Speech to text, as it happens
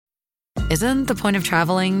Isn't the point of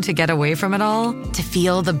traveling to get away from it all? To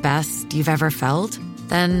feel the best you've ever felt?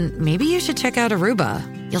 Then maybe you should check out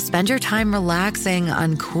Aruba. You'll spend your time relaxing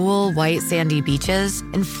on cool, white, sandy beaches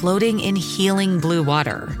and floating in healing blue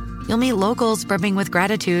water. You'll meet locals brimming with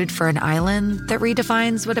gratitude for an island that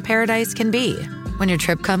redefines what a paradise can be. When your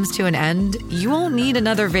trip comes to an end, you won't need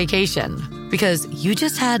another vacation because you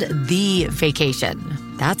just had the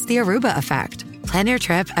vacation. That's the Aruba effect. Plan your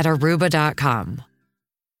trip at Aruba.com.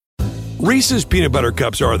 Reese's peanut butter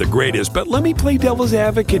cups are the greatest, but let me play devil's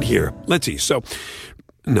advocate here. Let's see. So,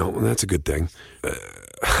 no, that's a good thing.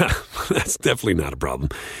 That's definitely not a problem.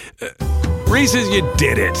 Reese's, you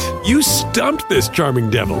did it. You stumped this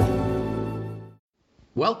charming devil.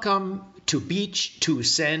 Welcome to Beach Too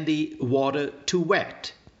Sandy, Water Too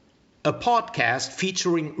Wet, a podcast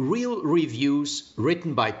featuring real reviews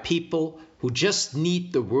written by people who just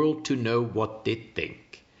need the world to know what they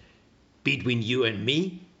think. Between you and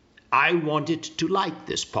me, I wanted to like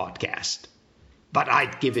this podcast, but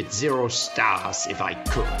I'd give it 0 stars if I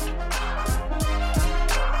could.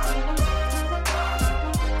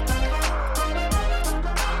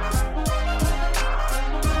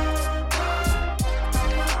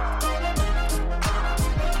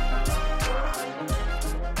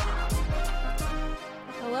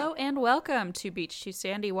 Welcome to Beach Too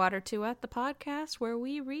Sandy, Water Too Wet, the podcast where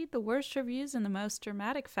we read the worst reviews in the most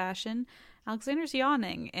dramatic fashion. Alexander's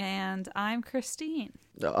yawning, and I'm Christine.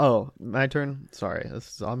 Oh, my turn? Sorry,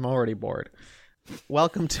 I'm already bored.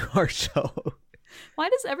 Welcome to our show. Why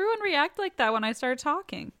does everyone react like that when I start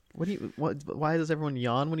talking? Why does everyone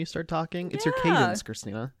yawn when you start talking? It's your cadence,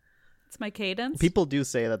 Christina. It's my cadence? People do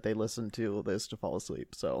say that they listen to this to fall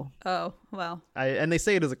asleep, so... Oh, well. And they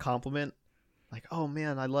say it as a compliment. Like, oh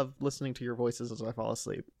man, I love listening to your voices as I fall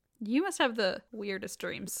asleep. You must have the weirdest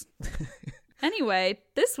dreams. Anyway,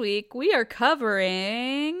 this week we are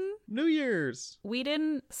covering... New Year's! We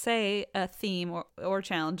didn't say a theme or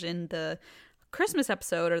challenge in the Christmas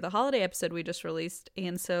episode or the holiday episode we just released.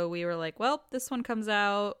 And so we were like, well, this one comes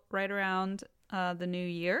out right around the new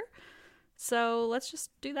year. So let's just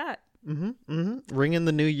do that. Ring in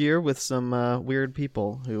the new year with some weird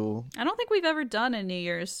people who... I don't think we've ever done a New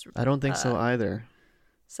Year's. I don't think so either.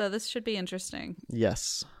 So this should be interesting.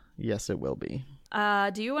 Yes, it will be.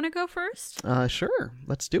 Do you want to go first? Sure,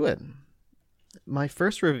 let's do it. My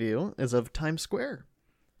first review is of Times Square.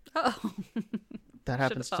 Oh, that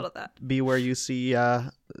happens to be where you see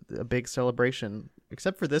a big celebration.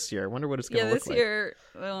 Except for this year. I wonder what it's going to look like. Yeah, this year,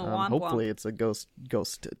 womp hopefully womp. It's a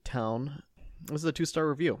ghost town. This is a 2-star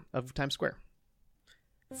review of Times Square.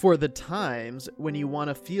 For the times when you want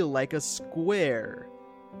to feel like a square,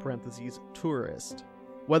 parentheses, tourist.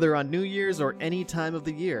 Whether on New Year's or any time of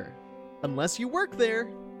the year. Unless you work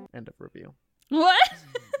there. End of review. What?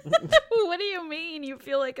 What do you mean you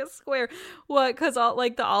feel like a square? What, because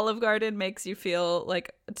the Olive Garden makes you feel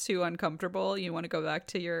like too uncomfortable? You want to go back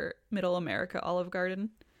to your Middle America Olive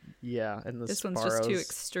Garden? Yeah, and this Sparrows, one's just too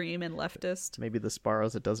extreme and leftist. Maybe the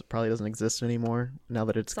Sparrows, probably doesn't exist anymore now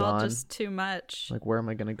that it's gone. All just too much. Like, where am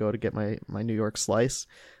I going to go to get my New York slice?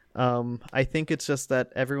 I think it's just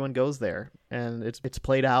that everyone goes there, and it's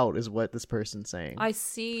played out, is what this person's saying. I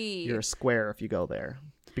see. You're a square if you go there,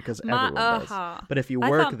 because everyone does. But if you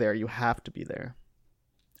work there, you have to be there.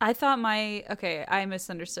 I thought I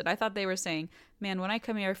misunderstood. I thought they were saying, man, when I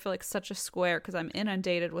come here, I feel like such a square because I'm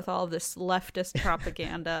inundated with all this leftist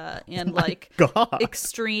propaganda and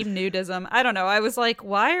extreme nudism. I don't know. I was like,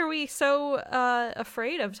 why are we so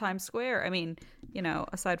afraid of Times Square? I mean,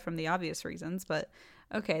 aside from the obvious reasons, but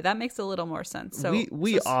okay, that makes a little more sense. So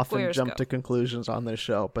we often jump to conclusions on this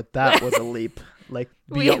show, but that was a leap. Like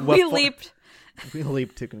we leaped. We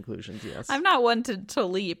leap to conclusions, yes. I'm not one to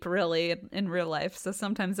leap, really, in real life, so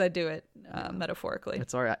sometimes I do it metaphorically.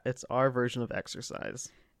 It's our version of exercise.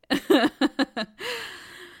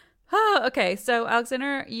 Oh, okay. So,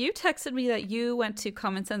 Alexander, you texted me that you went to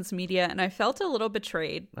Common Sense Media, and I felt a little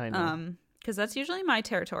betrayed. I know. Because that's usually my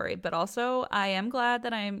territory, but also I am glad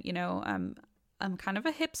that I'm kind of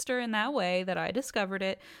a hipster in that way, that I discovered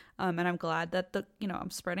it, and I'm glad that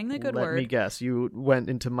I'm spreading the good word. Let me guess, you went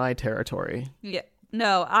into my territory. Yeah,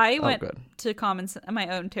 no, I went to my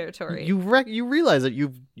own territory. You realize that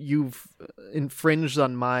you've infringed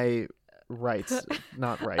on my rights,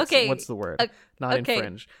 not rights. Okay, what's the word? Not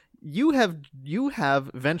infringe. You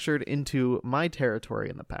have ventured into my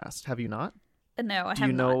territory in the past, have you not? No, I have not. Do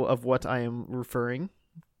you know of what I am referring?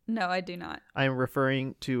 No, I do not. I am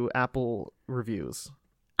referring to Apple reviews.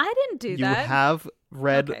 I didn't do that. You have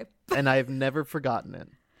read, and I've never forgotten it.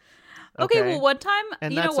 Okay, well, one time,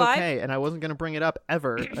 and you that's know why? okay. And I wasn't going to bring it up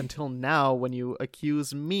ever until now when you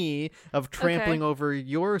accuse me of trampling over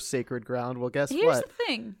your sacred ground. Well, guess Here's what? the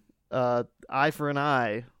thing. Eye for an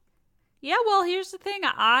eye. Yeah, well, here's the thing.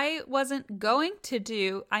 I wasn't going to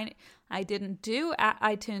do. I didn't do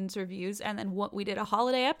iTunes reviews, and then we did a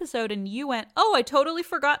holiday episode, and you went, "Oh, I totally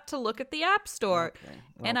forgot to look at the App Store,"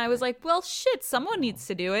 and I was like, "Well, shit, someone needs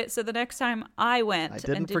to do it." So the next time I went, I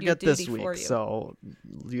didn't and did forget your this duty for week, you. so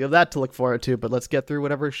you have that to look forward to. But let's get through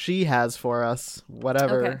whatever she has for us.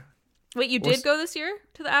 Whatever. Okay. Wait, you did go this year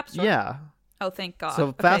to the App Store? Yeah. Oh, thank God. So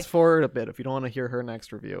Okay. fast forward a bit if you don't want to hear her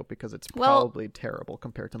next review because it's probably terrible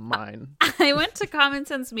compared to mine. I went to Common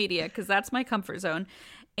Sense Media because that's my comfort zone,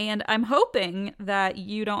 and I'm hoping that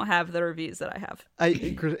you don't have the reviews that I have.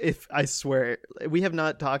 I swear we have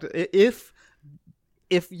not talked. If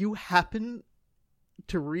you happen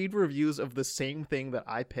to read reviews of the same thing that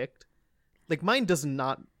I picked, like mine does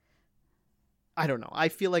not. I don't know. I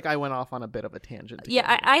feel like I went off on a bit of a tangent.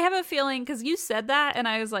 Yeah, I have a feeling because you said that, and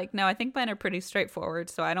I was like, no, I think mine are pretty straightforward,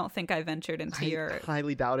 so I don't think I ventured into your. I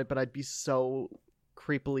highly doubt it, but I'd be so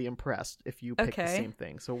creepily impressed if you picked the same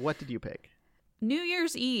thing. So what did you pick? New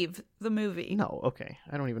Year's Eve, the movie. No, okay.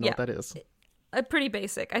 I don't even know what that is. Pretty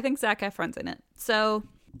basic. I think Zac Efron's in it. So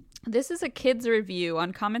this is a kid's review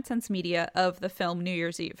on Common Sense Media of the film New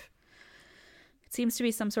Year's Eve. It seems to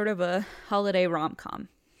be some sort of a holiday rom-com.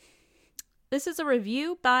 This is a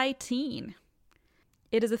review by Teen.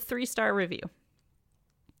 It is a 3-star review.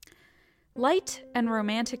 Light and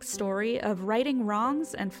romantic story of righting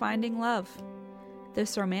wrongs and finding love.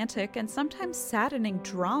 This romantic and sometimes saddening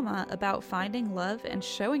drama about finding love and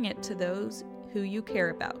showing it to those who you care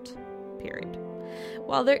about. Period.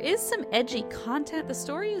 While there is some edgy content, the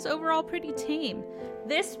story is overall pretty tame.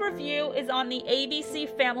 This review is on the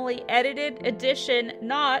ABC Family edited edition,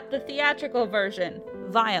 not the theatrical version.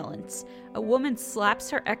 Violence. A woman slaps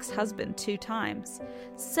her ex-husband 2 times.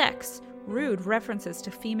 Sex. Rude references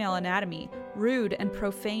to female anatomy. Rude and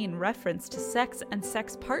profane reference to sex and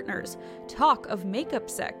sex partners. Talk of makeup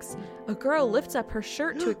sex. A girl lifts up her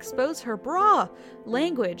shirt to expose her bra.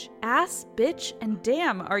 Language. Ass, bitch, and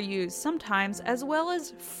damn are used sometimes, as well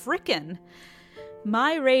as frickin'.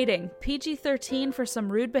 My rating, PG-13 for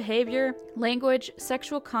some rude behavior, language,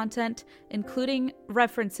 sexual content, including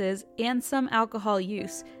references, and some alcohol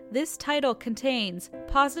use. This title contains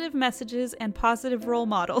positive messages and positive role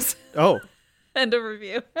models. Oh. End of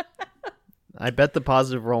review. I bet the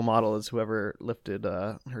positive role model is whoever lifted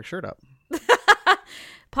her shirt up.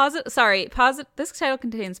 This title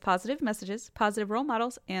contains positive messages, positive role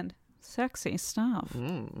models, and sexy stuff.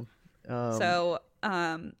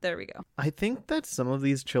 There we go. I think that some of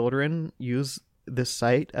these children use this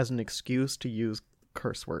site as an excuse to use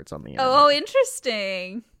curse words on the internet. Oh,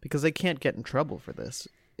 interesting. Because they can't get in trouble for this.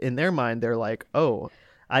 In their mind, they're like, oh,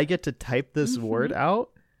 I get to type this word out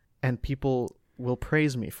and people will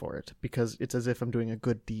praise me for it because it's as if I'm doing a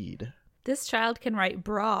good deed. This child can write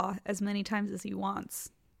bra as many times as he wants.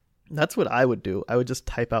 That's what I would do. I would just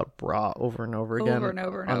type out bra over and over again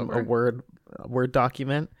on a Word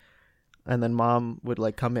document. And then mom would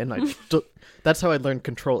like come in. That's how I learned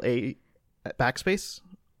Control A backspace,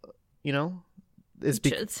 you know?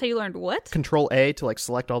 That's how you learned what? Control A to like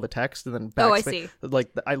select all the text and then backspace. Oh, I see.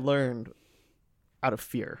 Like I learned out of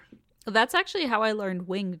fear. That's actually how I learned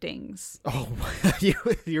wingdings. Oh,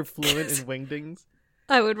 you're fluent in wingdings?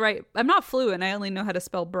 I would write. I'm not fluent. I only know how to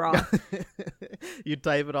spell bra. You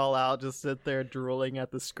type it all out, just sit there drooling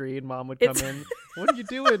at the screen. Mom would come in. What are you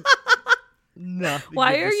doing? Nothing.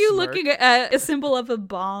 Why are you looking at a symbol of a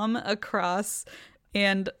bomb across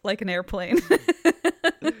and like an airplane?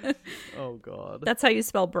 Oh, God. That's how you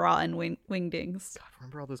spell bra and wingdings. God,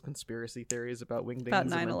 remember all those conspiracy theories about wingdings? About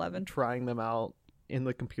 9/11. And trying them out in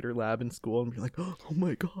the computer lab in school and be like, oh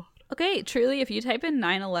my God. Okay, truly, if you type in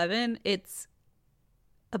 9/11, it's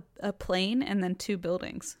a plane and then 2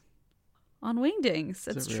 buildings. On wingdings,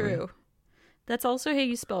 that's it really? true. That's also how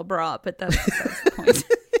you spell bra, but that's the point.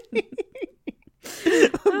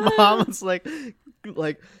 Mom was like,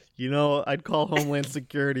 you know, I'd call Homeland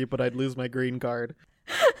Security, but I'd lose my green card.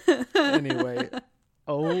 Anyway.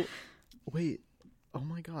 Oh, wait. Oh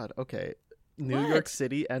my God. Okay. New York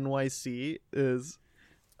City, NYC is...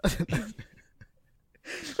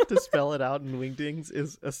 to spell it out in wingdings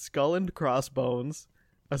is a skull and crossbones,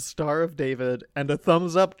 a Star of David, and a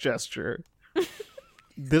thumbs up gesture.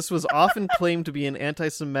 This was often claimed to be an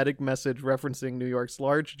anti-Semitic message referencing New York's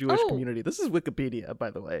large Jewish community. This is Wikipedia,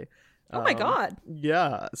 by the way. Oh my God.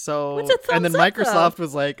 Yeah. So, what's a thumbs and then up, Microsoft though?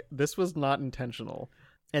 was like, this was not intentional.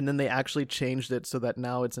 And then they actually changed it so that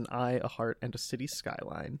now it's an eye, a heart, and a city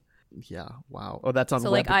skyline. Yeah, wow. Oh, that's on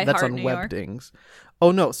So, web. like, That's iHeart on New York? Webdings.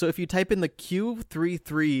 Oh no! So if you type in the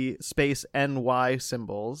Q33 space NY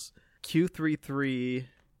symbols, Q33,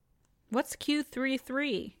 What's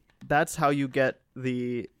Q33? that's how you get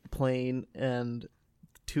the plane and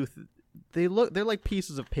tooth. They're like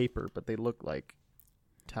pieces of paper, but they look like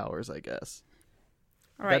towers, I guess.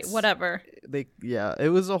 All right, That's- whatever.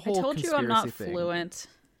 It was a I whole told you conspiracy I'm not thing. fluent.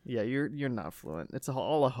 Yeah, you're not fluent. It's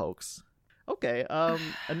all a hoax. Okay,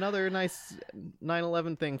 another nice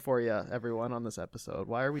 9/11 thing for you, everyone, on this episode.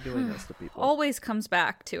 Why are we doing this to people? Always comes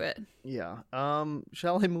back to it. Yeah.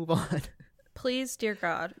 Shall I move on? Please, dear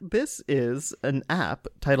God. This is an app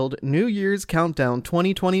titled New Year's Countdown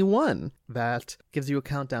 2021 that gives you a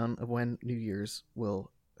countdown of when New Year's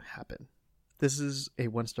will happen. This is a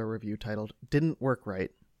 1-star review titled Didn't Work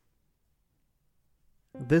Right.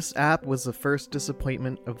 This app was the first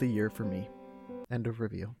disappointment of the year for me. End of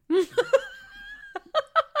review.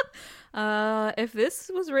 If this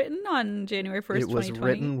was written on January 1st, It was 2020,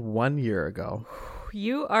 written 1 year ago.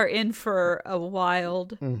 you are in for a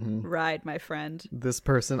wild Mm-hmm. ride, my friend. This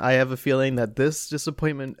person, I have a feeling that this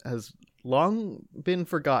disappointment has long been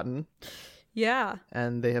forgotten Yeah,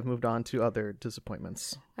 and they have moved on to other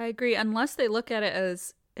disappointments. I agree. Unless they look at it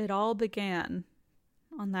as it all began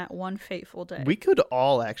on that one fateful day. We could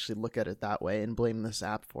all actually look at it that way and blame this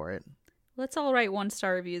app for it. Let's all write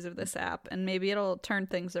 1-star reviews of this app, and maybe it'll turn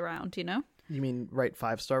things around, you know? You mean write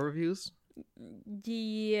 5-star reviews?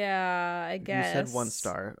 Yeah, I guess. You said 1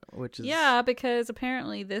 star, which is... Yeah, because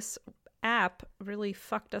apparently this app really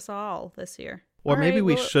fucked us all this year. Or All maybe right,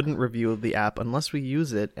 we well- shouldn't review the app unless we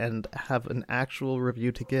use it and have an actual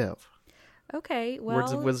review to give. Okay, well...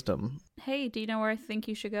 Words of wisdom. Hey, do you know where I think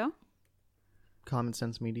you should go? Common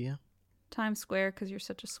Sense Media. Times Square, because you're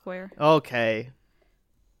such a square. Okay.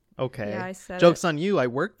 Yeah, I said Joke's on you, I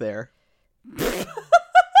work there.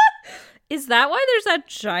 Is that why there's that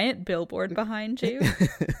giant billboard behind you?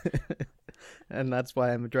 And that's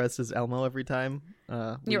why I'm dressed as Elmo every time.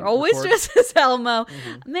 You're always record. dressed as Elmo.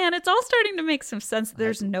 Man, it's all starting to make some sense.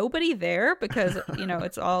 There's nobody there because, you know,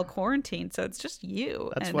 it's all quarantined, so it's just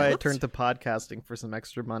you. That's And why it I looks- turned to podcasting for some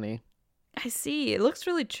extra money. I see. It looks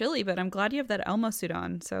really chilly, but I'm glad you have that Elmo suit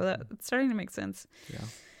on, so that's starting to make sense. Yeah.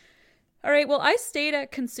 All right, well, I stayed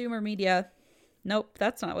at Consumer Media. Nope,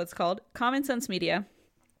 that's not what it's called. Common Sense Media.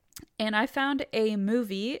 And I found a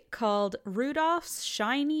movie called Rudolph's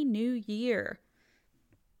Shiny New Year.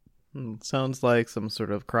 Sounds like some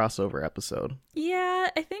sort of crossover episode. Yeah,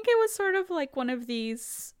 I think it was sort of like one of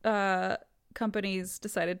these companies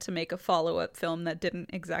decided to make a follow-up film that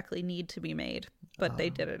didn't exactly need to be made, but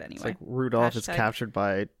they did it anyway. It's like Rudolph is Hashtag captured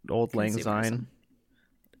by Old Lang consumerism. Syne.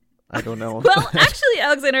 I don't know. Well, actually,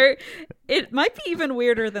 Alexander, it might be even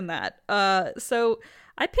weirder than that. So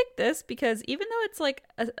I picked this because even though it's like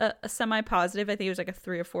a semi-positive, I think it was like a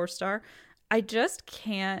 3 or 4 star, I just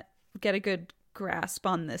can't get a good grasp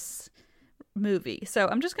on this movie. So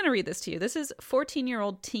I'm just going to read this to you. This is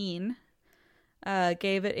 14-year-old teen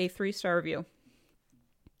gave it a 3-star review.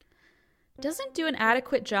 Doesn't do an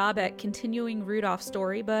adequate job at continuing Rudolph's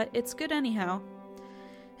story, but it's good anyhow.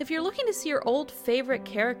 If you're looking to see your old favorite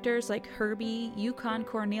characters like Herbie, Yukon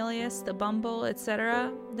Cornelius, the Bumble,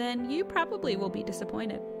 etc., then you probably will be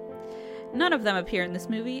disappointed. None of them appear in this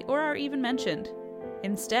movie or are even mentioned.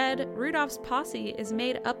 Instead, Rudolph's posse is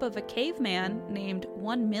made up of a caveman named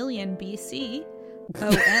 1 million BC,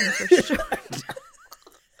 OM for short.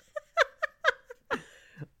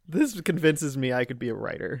 This convinces me I could be a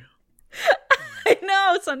writer. I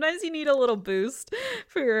know, sometimes you need a little boost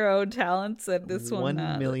for your own talents, and this one...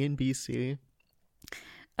 1 million BC.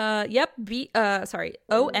 Yep,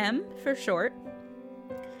 OM for short.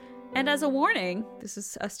 And as a warning, this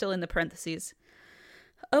is still in the parentheses,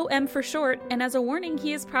 OM for short, and as a warning,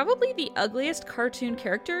 he is probably the ugliest cartoon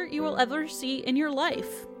character you will ever see in your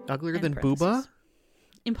life. Uglier End than parentheses. Booba?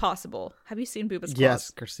 Impossible. Have you seen Booba's claws?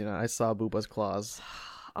 Yes, Christina, I saw Booba's claws.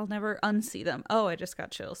 I'll never unsee them. Oh, I just got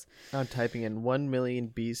chills. I'm typing in 1 million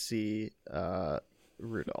BC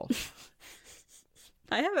Rudolph.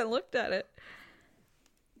 I haven't looked at it.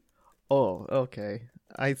 Oh, okay.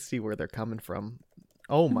 I see where they're coming from.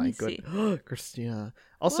 Oh my me see. good, Christina.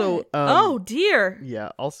 Also, What? Oh, dear.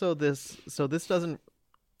 yeah. Also, this doesn't.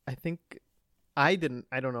 I think I didn't.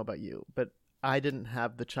 I don't know about you, but I didn't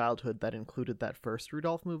have the childhood that included that first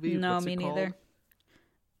Rudolph movie. No, What's me it neither. called?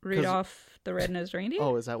 Rudolph the Red-Nosed Reindeer?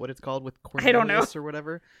 Oh, is that what it's called with I don't know. Cornelius or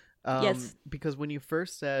whatever? Yes. Because when you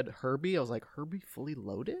first said Herbie, I was like, Herbie Fully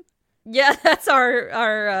Loaded? Yeah, that's our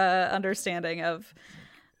understanding of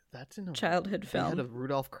That's in a childhood They film. had a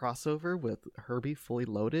Rudolph crossover with Herbie Fully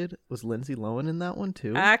Loaded. Was Lindsay Lohan in that one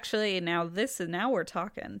too? Actually, now we're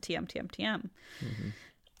talking TM.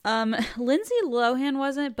 Lindsay Lohan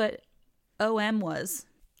wasn't, but OM was,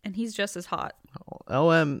 and he's just as hot.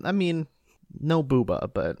 I mean, no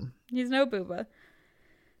booba, but He's no booba.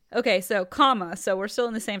 Okay, so comma. So we're still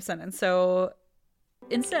in the same sentence. So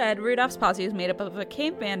instead, Rudolph's posse is made up of a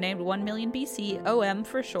caveman named 1 million BC, OM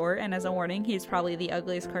for short, and as a warning, he's probably the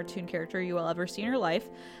ugliest cartoon character you will ever see in your life,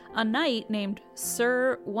 a knight named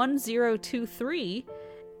Sir 1023,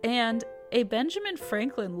 and a Benjamin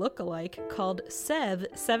Franklin lookalike called Sev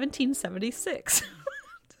 1776. I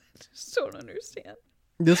just don't understand.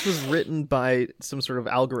 this was written by some sort of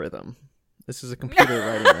algorithm. This is a computer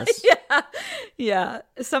writing this. Yeah.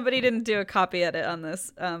 Somebody didn't do a copy edit on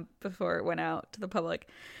this before it went out to the public.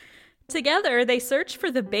 Together, they search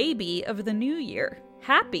for the baby of the new year,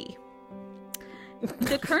 Happy.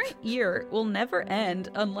 The current year will never end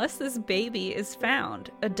unless this baby is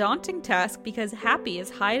found. A daunting task because Happy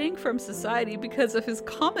is hiding from society because of his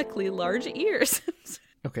comically large ears.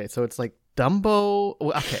 Okay, so it's like Dumbo.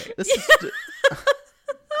 Okay, this is.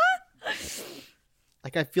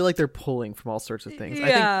 Like, I feel like they're pulling from all sorts of things.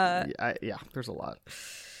 Yeah. I think, there's a lot.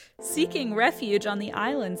 Seeking refuge on the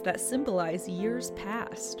islands that symbolize years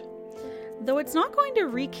past. Though it's not going to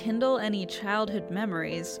rekindle any childhood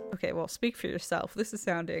memories. Okay, well, speak for yourself. This is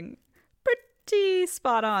sounding pretty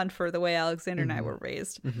spot on for the way Alexander and I were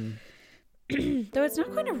raised. Though it's not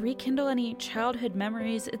going to rekindle any childhood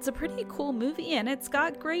memories, it's a pretty cool movie and it's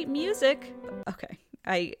got great music. Okay,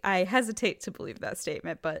 I hesitate to believe that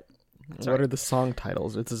statement, but... Sorry. What are the song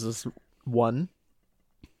titles? Is this 1,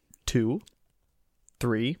 2,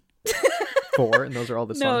 3, 4, and those are all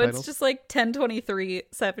the song titles? No, it's just like 1023,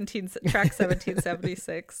 track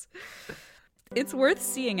 1776. It's worth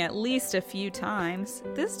seeing at least a few times.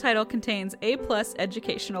 This title contains A+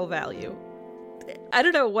 educational value. I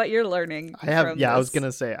don't know what you're learning. From this. I was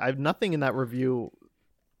gonna say, nothing in that review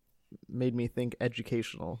made me think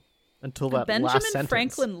educational. Until that Benjamin last sentence.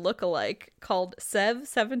 Franklin lookalike called Sev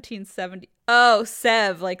 1770. Oh,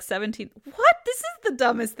 Sev, like 17. What? This is the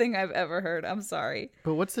dumbest thing I've ever heard. I'm sorry.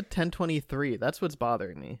 But what's the 1023? That's what's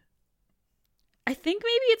bothering me. I think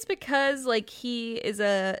maybe it's because like he is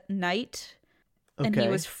a knight and he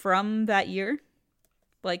was from that year,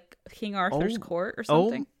 like King Arthur's court or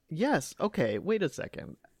something. Oh, yes. Okay. Wait a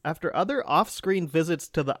second. After other off-screen visits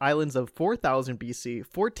to the islands of 4000 BC,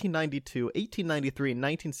 1492, 1893, and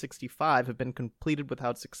 1965 have been completed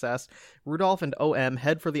without success, Rudolph and OM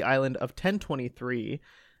head for the island of 1023,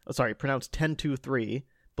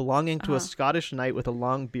 belonging to a Scottish knight with a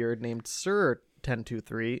long beard named Sir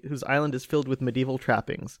 1023, whose island is filled with medieval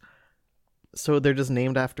trappings. So they're just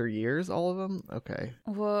named after years, all of them? Okay.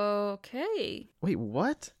 Okay. Wait,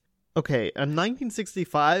 what? Okay, a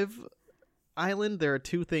 1965... island, there are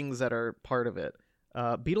two things that are part of it: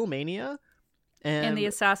 Beatlemania and the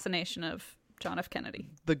assassination of John F. Kennedy.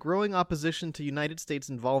 The growing opposition to United States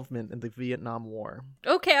involvement in the Vietnam War.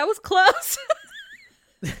 Okay, I was close.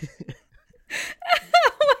 Oh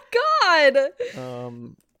my god.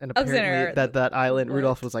 And apparently that island,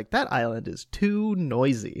 Rudolph was like, that island is too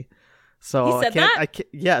noisy. So he said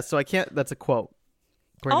so I can't. That's a quote.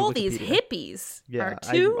 All these hippies are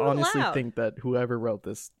too I honestly loud. think that whoever wrote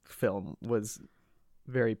this film was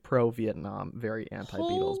very pro-Vietnam, very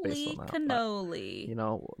anti-Beatles based on that. Cannoli. But, you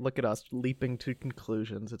know, look at us leaping to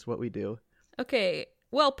conclusions. It's what we do. Okay.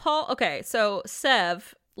 Well, Paul, so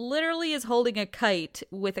Sev literally is holding a kite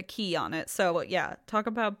with a key on it. So, yeah, talk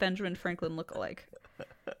about Benjamin Franklin lookalike.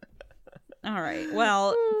 All right.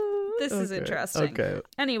 Well, this is interesting. Okay.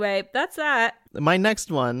 Anyway, that's that. My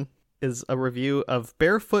next one is a review of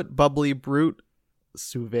Barefoot Bubbly Brut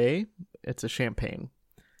Sauvé. It's a champagne.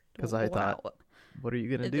 Because I thought, what are you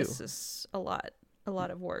going to do? This is a lot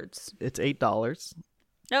of words. It's $8.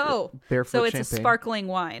 Oh, Barefoot so it's champagne. a sparkling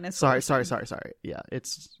wine. Sorry. Yeah,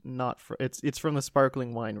 it's not. It's from the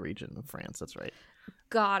sparkling wine region of France. That's right.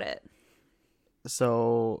 Got it.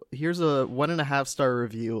 So here's a 1.5 star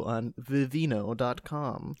review on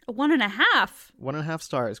Vivino.com. 1.5. 1.5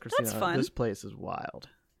 stars, Christina. That's fun. This place is wild.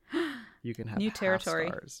 You can have new half territory.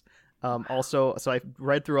 stars. Also, so I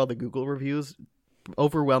read through all the Google reviews,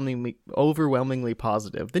 overwhelmingly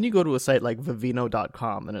positive. Then you go to a site like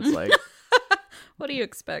Vivino.com and it's like, what do you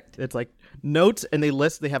expect? it's like notes, and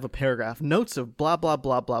they have a paragraph, notes of blah blah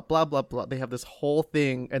blah blah blah blah blah. They have this whole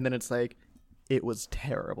thing, and then it's like, it was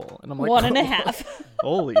terrible, and I'm like, 1.5.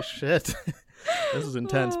 Holy shit. This is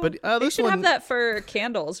intense. But this should one have that for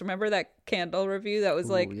candles. Remember that candle review that was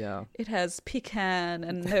like, yeah. it has pecan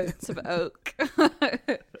and notes of oak.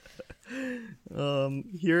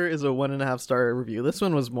 Here is a 1.5 star review. This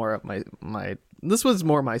one was more up this was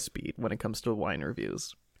more my speed when it comes to wine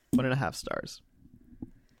reviews. 1.5 stars.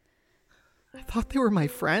 I thought they were my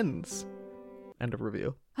friends. End of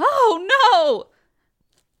review. Oh no!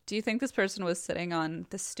 Do you think this person was sitting on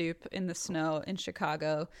the stoop in the snow in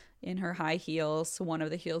Chicago in her high heels? One of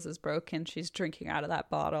the heels is broken. She's drinking out of that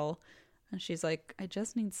bottle. And she's like, I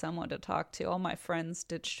just need someone to talk to. All my friends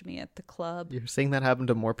ditched me at the club. You're saying that happened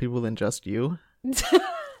to more people than just you?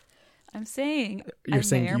 I'm saying You're I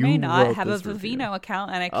saying may or you may not wrote have a this review. Vivino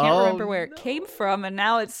account, and I can't remember where it came from, and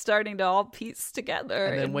now it's starting to all piece together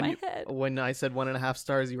And then in my head. when I said 1.5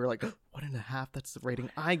 stars, you were like, 1.5? That's the rating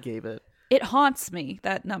I gave it. It haunts me,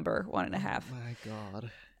 that number, 1.5. My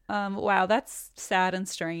God. Wow, that's sad and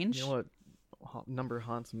strange. You know what number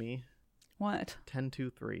haunts me? What?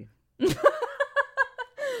 1023.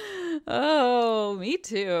 Oh, me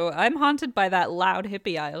too. I'm haunted by that loud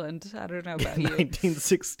hippie island. I don't know about you.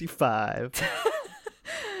 1965.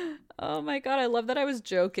 Oh my God, I love that I was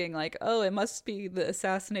joking. Like, oh, it must be the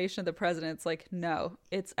assassination of the president. It's like, no,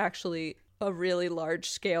 it's actually a really large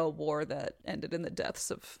scale war that ended in the deaths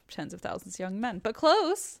of tens of thousands of young men. But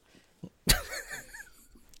close.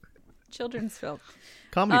 Children's film.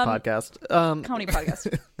 Comedy podcast. Comedy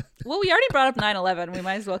podcast. Well, we already brought up 9/11. We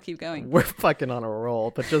might as well keep going. We're fucking on a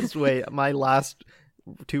roll, but just wait. My last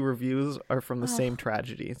 2 reviews are from the same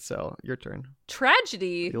tragedy, so your turn.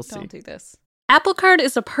 Tragedy? You'll see. Don't do this. Apple Card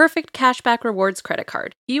is a perfect cashback rewards credit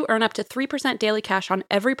card. You earn up to 3% daily cash on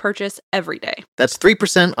every purchase every day. That's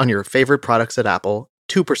 3% on your favorite products at Apple,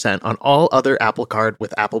 2% on all other Apple Card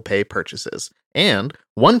with Apple Pay purchases, and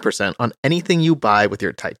 1% on anything you buy with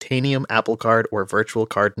your titanium Apple Card or virtual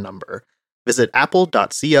card number. Visit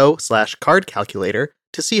apple.co/card calculator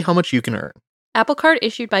to see how much you can earn. Apple Card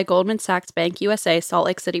issued by Goldman Sachs Bank USA, Salt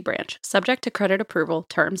Lake City branch. Subject to credit approval.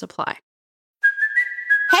 Terms apply.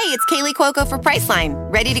 Hey, it's Kaylee Cuoco for Priceline.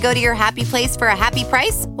 Ready to go to your happy place for a happy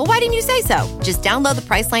price? Well, why didn't you say so? Just download the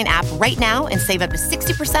Priceline app right now and save up to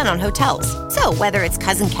 60% on hotels. So whether it's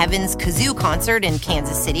Cousin Kevin's Kazoo Concert in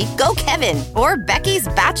Kansas City, go Kevin, or Becky's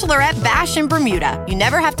Bachelorette Bash in Bermuda, you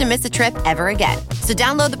never have to miss a trip ever again. So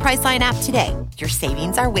download the Priceline app today. Your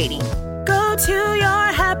savings are waiting. Go to your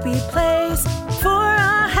happy place for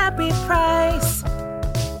a happy price.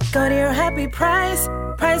 Go to your happy price,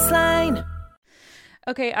 Priceline.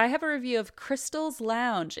 Okay, I have a review of Crystal's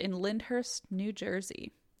Lounge in Lyndhurst, New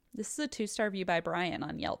Jersey. This is a 2-star review by Brian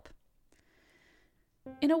on Yelp.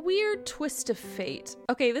 In a weird twist of fate.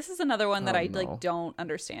 Okay, this is another one that I don't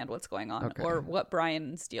understand what's going on or what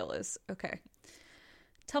Brian's deal is. Okay.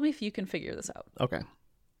 Tell me if you can figure this out. Okay.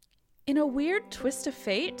 In a weird twist of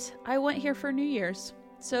fate, I went here for New Year's.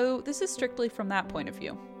 So this is strictly from that point of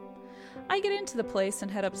view. I get into the place and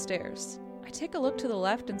head upstairs. I take a look to the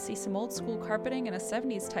left and see some old school carpeting and a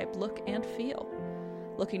 70s type look and feel.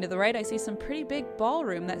 Looking to the right, I see some pretty big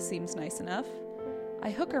ballroom that seems nice enough. I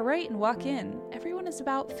hook a right and walk in. Everyone is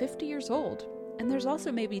about 50 years old. And there's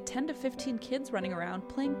also maybe 10 to 15 kids running around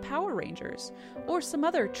playing Power Rangers or some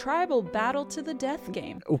other tribal battle to the death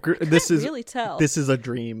game. This is really tell. This is a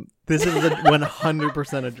dream. This is a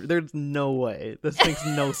 100% a dream. There's no way. This makes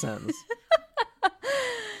no sense.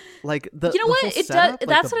 Like the, you know the what whole it setup, does.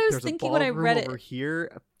 like That's what I was thinking when I read it. Over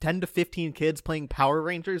here, 10 to 15 kids playing Power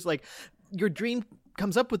Rangers. Like your dream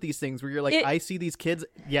comes up with these things where you're like, I see these kids.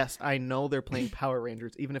 Yes, I know they're playing Power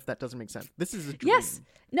Rangers, even if that doesn't make sense. This is a dream. Yes.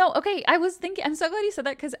 No. Okay. I was thinking. I'm so glad you said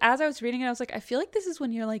that because as I was reading it, I was like, I feel like this is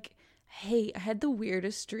when you're like, hey, I had the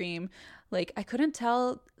weirdest dream. Like I couldn't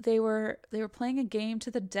tell they were playing a game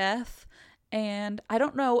to the death. And I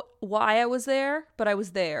don't know why I was there, but I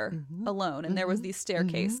was there alone. And there was these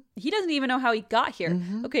staircase. He doesn't even know how he got here.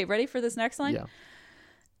 Okay, ready for this next line?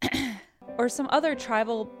 Yeah. Or some other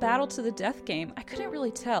tribal battle to the death game. I couldn't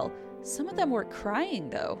really tell. Some of them were crying,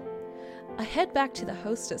 though. I head back to the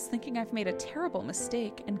hostess, thinking I've made a terrible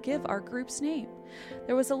mistake, and give our group's name.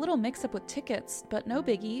 There was a little mix-up with tickets, but no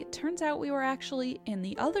biggie. Turns out we were actually in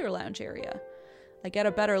the other lounge area. I get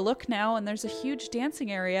a better look now, and there's a huge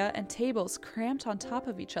dancing area and tables cramped on top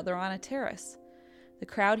of each other on a terrace. The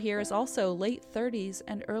crowd here is also late 30s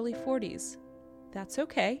and early 40s. That's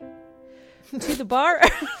okay. To the bar.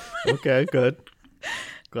 Okay, good.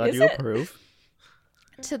 Glad you approve.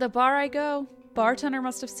 To the bar I go. Bartender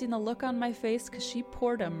must have seen the look on my face because she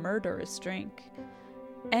poured a murderous drink.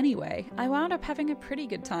 Anyway, I wound up having a pretty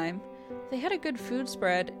good time. They had a good food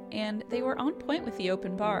spread, and they were on point with the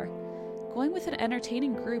open bar. Going with an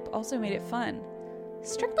entertaining group also made it fun.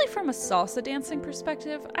 Strictly from a salsa dancing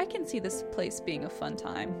perspective, I can see this place being a fun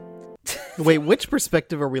time. Wait, which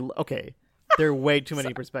perspective are we... Okay. There are way too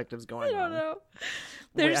many perspectives going on. I don't know.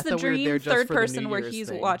 Wait, There's I the thought we were there dream just third for the person New where Year's he's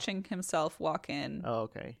thing. watching himself walk in. Oh,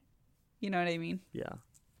 okay. You know what I mean? Yeah.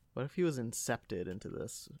 What if he was incepted into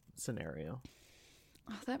this scenario?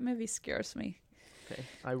 Oh, that movie scares me. Okay.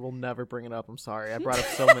 I will never bring it up. I'm sorry. I brought up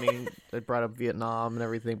so many. I brought up Vietnam and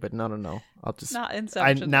everything, but no. I'll just. Not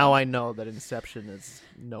Inception. Now I know that Inception is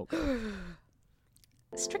no good.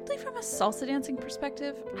 Strictly from a salsa dancing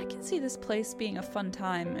perspective, I can see this place being a fun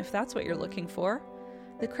time if that's what you're looking for.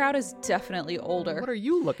 The crowd is definitely older. What are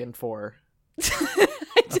you looking for?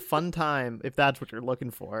 A fun time, if that's what you're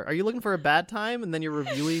looking for. Are you looking for a bad time and then you're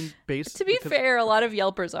reviewing based... To be fair, a lot of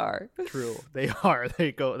Yelpers are. True. They are. There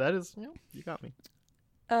you go. That is... you got me.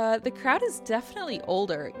 The crowd is definitely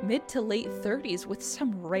older, mid to late 30s, with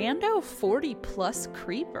some rando 40-plus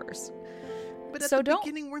creepers. But at the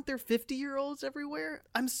beginning, weren't there 50-year-olds everywhere?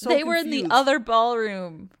 I'm so They confused. were in the other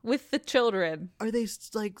ballroom with the children. Are they,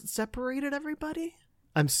 like, separated everybody?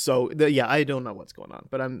 I'm so... Yeah, I don't know what's going on,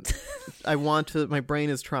 but I want to... My brain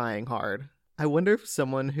is trying hard. I wonder if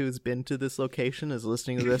someone who's been to this location is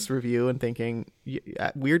listening to this review and thinking,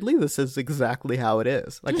 weirdly, this is exactly how it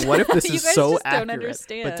is. Like, what if this You is guys so just don't accurate?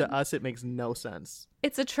 understand. But to us, it makes no sense.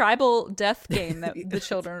 It's a tribal death game that the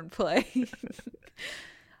children play.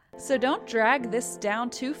 So don't drag this down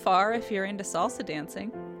too far if you're into salsa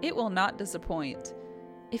dancing. It will not disappoint.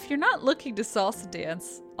 If you're not looking to salsa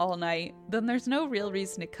dance all night, then there's no real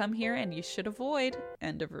reason to come here and you should avoid.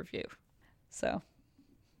 End of review. So,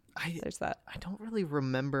 there's that. I don't really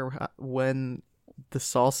remember when the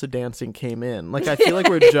salsa dancing came in. Like, I feel like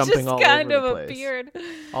we're jumping all over the place. It just kind of appeared.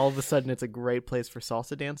 All of a sudden, it's a great place for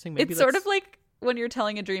salsa dancing. Maybe It's sort of like when you're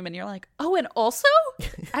telling a dream and you're like, oh, and also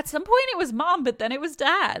at some point it was mom, but then it was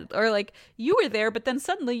dad. Or like you were there, but then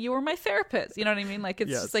suddenly you were my therapist. You know what I mean? Like it's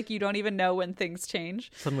just like you don't even know when things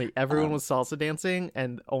change. Suddenly everyone was salsa dancing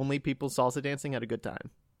and only people salsa dancing had a good time.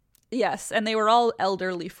 Yes. And they were all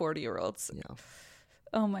elderly 40-year-olds. Yeah.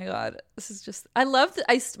 Oh my God. This is just, I love,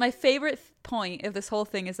 my favorite point of this whole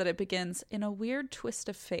thing is that it begins in a weird twist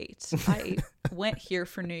of fate. I went here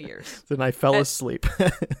for New Year's. Then I fell asleep.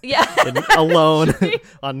 Yeah. Alone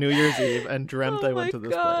on New Year's Eve and dreamt I went to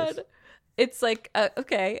this place. It's like,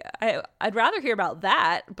 okay, I'd rather hear about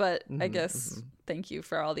that, but I guess thank you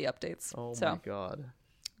for all the updates. Oh my God.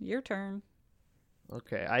 Your turn.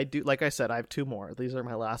 Okay. I do, like I said, I have two more. These are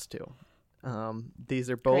my last two. These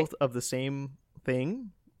are both of the same thing,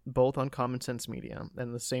 both on Common Sense Media,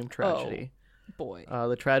 and the same tragedy. Oh, boy.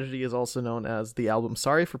 The tragedy is also known as the album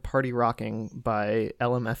Sorry for Party Rocking by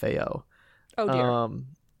LMFAO. Oh dear.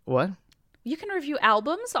 What? You can review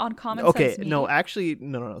albums on Common Sense Media? Okay, no, actually,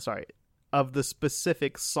 no, sorry. Of the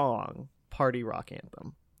specific song, Party Rock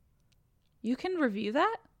Anthem. You can review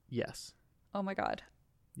that? Yes. Oh my God.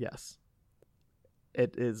 Yes.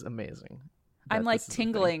 It is amazing. I'm like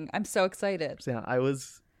tingling. I'm so excited. Yeah, I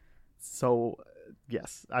was so...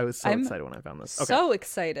 Yes, I was so excited when I found this. Okay. So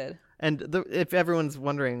excited. And if everyone's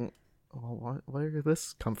wondering, well, where did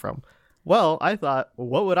this come from? Well, I thought,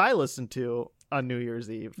 what would I listen to on New Year's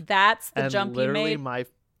Eve? That's the jump you made. Literally, my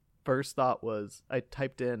first thought was, I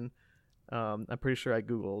typed in, I'm pretty sure I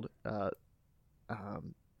Googled,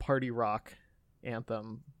 Party Rock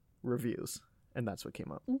Anthem reviews, and that's what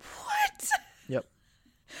came up. What? Yep.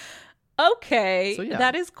 Okay, so, yeah.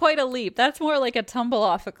 That is quite a leap. That's more like a tumble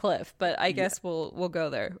off a cliff, but I guess we'll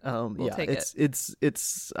go there. We'll take it.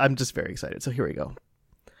 It's. I'm just very excited. So here we go.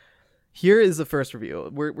 Here is the first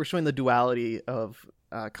review. We're showing the duality of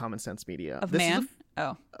Common Sense Media. Of man?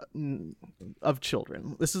 Of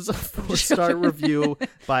children. This is a 4-star review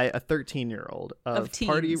by a 13-year-old of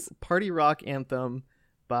Party Rock Anthem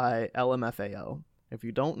by LMFAO. If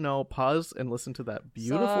you don't know, pause and listen to that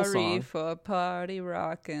beautiful song. Sorry for Party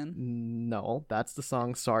Rockin'. No, that's the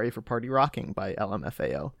song Sorry for Party Rocking by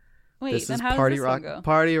LMFAO. Wait, this then is how Party does this Rock. one go?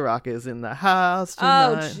 Party Rock is in the house tonight.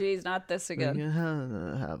 Oh, jeez, not this again.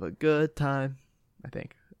 Have a good time. I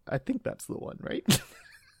think that's the one, right?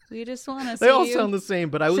 We just want to see They all you. sound the same,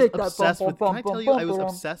 but I was obsessed with... Can I tell you I was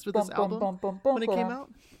obsessed with this album when it came out?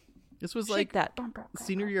 This was like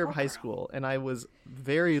senior year of high school, and I was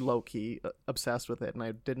very low-key obsessed with it, and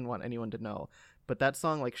I didn't want anyone to know. But that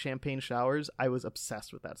song, like Champagne Showers, I was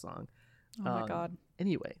obsessed with that song. Oh my God.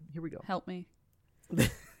 Anyway, here we go. Help me.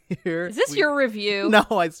 Is this your review? No,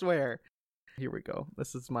 I swear. Here we go.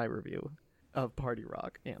 This is my review of Party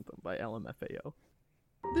Rock Anthem by LMFAO.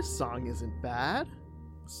 This song isn't bad.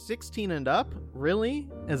 16 and up? Really?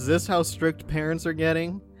 Is this how strict parents are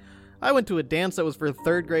getting? I went to a dance that was for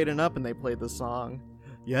 3rd grade and up and they played the song.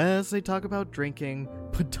 Yes, they talk about drinking,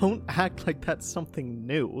 but don't act like that's something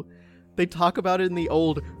new. They talk about it in the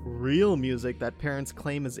old, real music that parents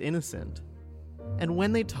claim is innocent. And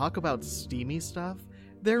when they talk about steamy stuff,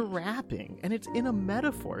 they're rapping, and it's in a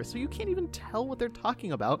metaphor, so you can't even tell what they're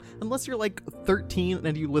talking about unless you're like 13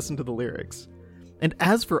 and you listen to the lyrics. And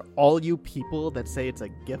as for all you people that say it's a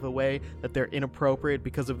giveaway that they're inappropriate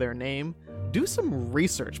because of their name, do some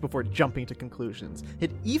research before jumping to conclusions.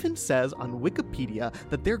 It even says on Wikipedia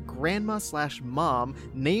that their grandma/mom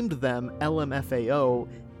named them LMFAO,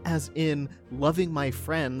 as in loving my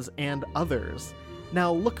friends and others.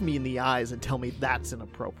 Now look me in the eyes and tell me that's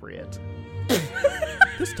inappropriate.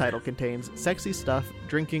 This title contains sexy stuff,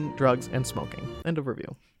 drinking, drugs, and smoking. End of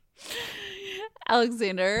review.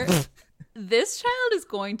 Alexander, this child is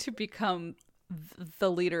going to become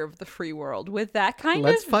the leader of the free world with that kind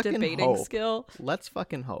of debating skill. Let's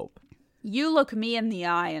fucking hope. You look me in the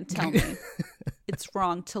eye and tell me it's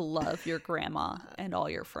wrong to love your grandma and all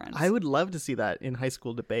your friends. I would love to see that in high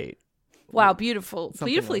school debate. Wow, beautiful. Something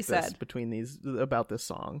Beautifully like this said. Between these about this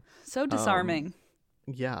song. So disarming.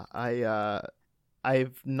 Yeah,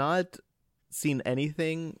 I've not seen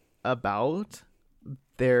anything about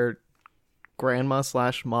their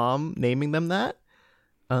grandma/mom naming them that.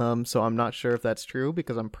 So I'm not sure if that's true,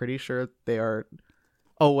 because I'm pretty sure they are.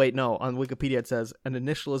 Oh wait, no. On Wikipedia it says an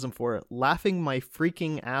initialism for laughing my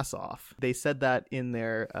freaking ass off. They said that in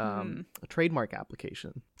their trademark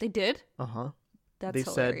application. They did? Uh-huh. That's They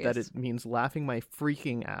hilarious. said that it means laughing my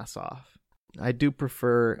freaking ass off. I do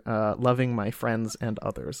prefer loving my friends and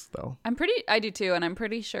others, though. I do too, and I'm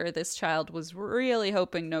pretty sure this child was really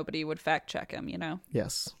hoping nobody would fact check him, you know?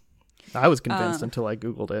 Yes. I was convinced until I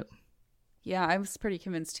Googled it. Yeah, I was pretty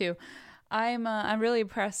convinced too. I'm really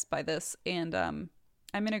impressed by this, and I'm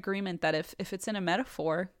in agreement that if it's in a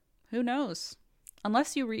metaphor, who knows?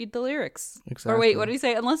 Unless you read the lyrics. Exactly. Or wait, what did he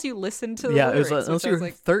say? Unless you listen to the lyrics. Yeah, unless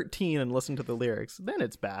you're 13 and listen to the lyrics, then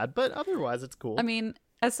it's bad, but otherwise it's cool. I mean,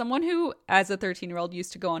 as someone who, as a 13-year-old,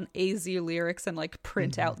 used to go on AZ Lyrics and like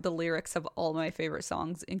print out the lyrics of all my favorite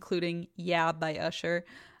songs, including "Yeah" by Usher,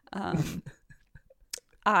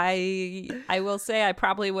 I will say I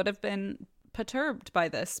probably would have been perturbed by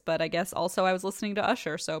this, but I guess also I was listening to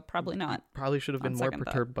Usher, so probably not. Probably should have been more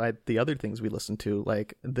perturbed by the other things we listened to,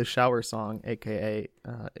 like the shower song, aka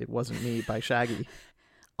 "It Wasn't Me" by Shaggy.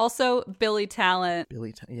 Also, Billy Talent.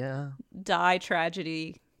 Yeah. Die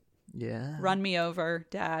Tragedy. Yeah. Run Me Over,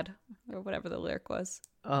 Dad, or whatever the lyric was.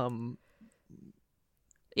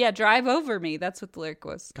 Yeah, Drive Over Me. That's what the lyric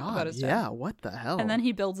was. God, yeah. What the hell? And then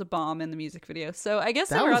he builds a bomb in the music video. So I guess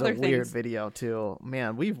that there were was other a weird things. video too.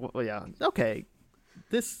 Man, okay.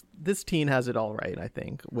 This teen has it all right, I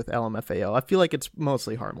think, with LMFAO. I feel like it's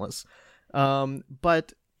mostly harmless.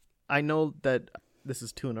 But I know that this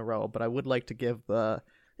is 2 in a row, but I would like to give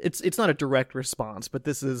it's not a direct response, but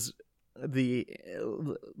this is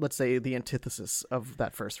let's say the antithesis of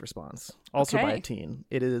that first response, also by a teen.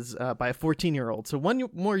 It is by a 14-year-old, so one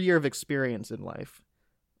more year of experience in life.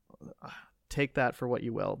 Take that for what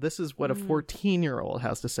you will. This is what a 14-year-old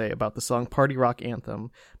has to say about the song Party Rock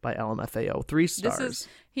Anthem by LMFAO. 3 stars.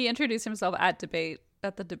 He introduced himself at the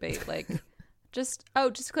debate, like just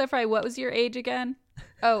to clarify, what was your age again?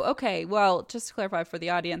 Oh, okay, well, just to clarify for the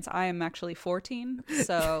audience, I am actually 14,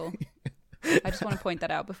 so I just want to point that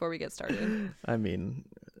out before we get started. I mean,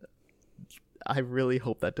 I really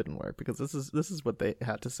hope that didn't work, because this is what they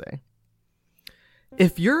had to say.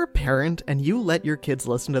 If you're a parent and you let your kids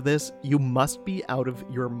listen to this, you must be out of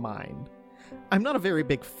your mind. I'm not a very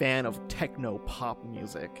big fan of techno pop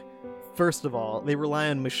music. First of all, they rely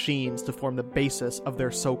on machines to form the basis of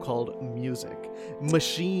their so-called music.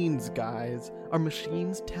 Machines, guys. Are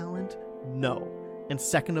machines talent? No. And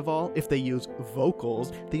second of all, if they use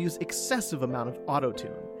vocals, they use excessive amount of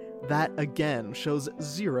autotune. That, again, shows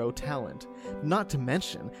zero talent. Not to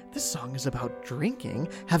mention, this song is about drinking,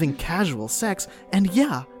 having casual sex, and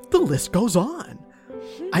yeah, the list goes on.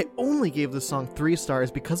 I only gave the song 3 stars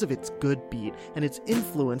because of its good beat and its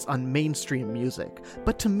influence on mainstream music.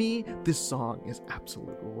 But to me, this song is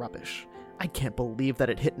absolute rubbish. I can't believe that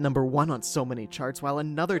it hit number 1 on so many charts while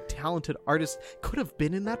another talented artist could have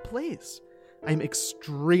been in that place. I'm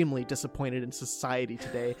extremely disappointed in society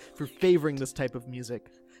today for favoring this type of music.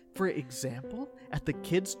 For example, at the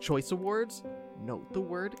Kids' Choice Awards, note the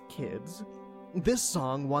word kids, this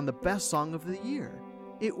song won the Best Song of the Year.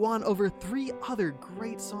 It won over 3 other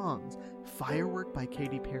great songs: Firework by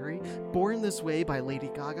Katy Perry, Born This Way by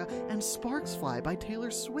Lady Gaga, and Sparks Fly by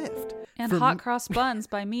Taylor Swift. And Hot Cross Buns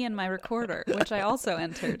by Me and My Recorder, which I also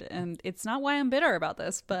entered. And it's not why I'm bitter about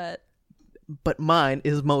this, but mine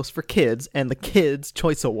is most for kids, and the Kids'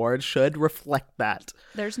 Choice Awards should reflect that.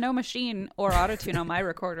 There's no machine or autotune on my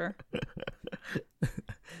recorder.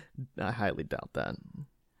 I highly doubt that.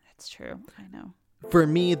 That's true. I know. For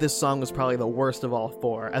me, this song was probably the worst of all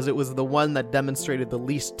four, as it was the one that demonstrated the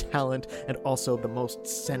least talent and also the most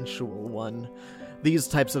sensual one. These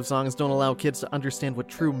types of songs don't allow kids to understand what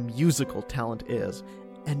true musical talent is,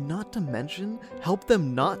 and not to mention, help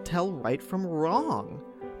them not tell right from wrong.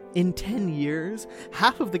 In 10 years,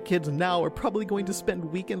 half of the kids now are probably going to spend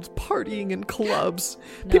weekends partying in clubs.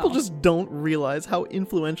 No. People just don't realize how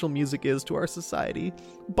influential music is to our society.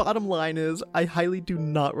 Bottom line is, I highly do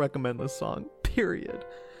not recommend this song. Period.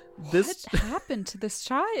 What happened to this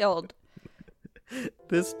child?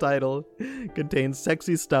 This title contains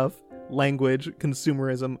sexy stuff, language,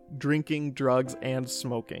 consumerism, drinking, drugs, and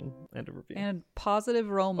smoking. End of review. And positive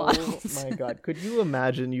role models. Oh my god. Could you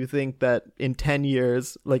imagine, you think that in 10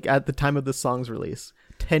 years, like at the time of the song's release,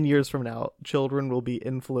 10 years from now, children will be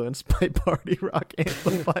influenced by party rock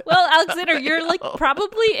anthem? Well, Alexander, you're like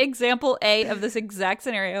probably example A of this exact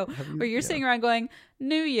scenario where you're sitting around going,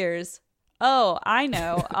 New Year's. Oh, I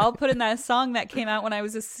know. I'll put in that song that came out when I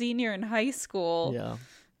was a senior in high school. Yeah.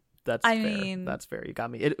 That's fair. That's fair. You got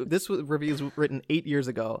me. This review was written 8 years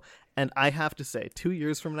ago, and I have to say, 2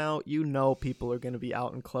 years from now, people are going to be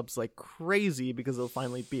out in clubs like crazy because they'll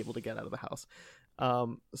finally be able to get out of the house.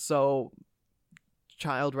 So,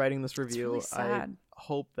 child writing this review, really sad. I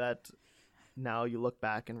hope that now you look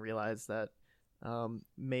back and realize that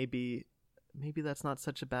maybe that's not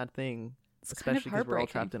such a bad thing. It's especially kind of because we're all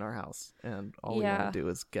trapped in our house, and all we want to do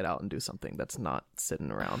is get out and do something that's not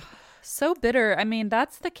sitting around. So bitter. I mean,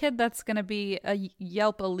 that's the kid that's going to be a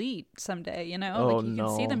Yelp elite someday, you know? Like, you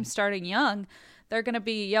can see them starting young. They're going to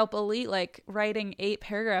be Yelp elite, like writing 8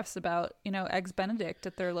 paragraphs about, Eggs Benedict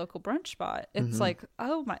at their local brunch spot. It's like,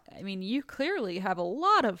 oh my, I mean, you clearly have a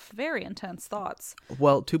lot of very intense thoughts.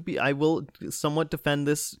 Well, I will somewhat defend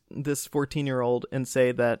this 14-year-old and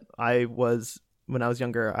say that when I was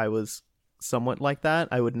younger, I was somewhat like that.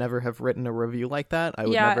 I would never have written a review like that. I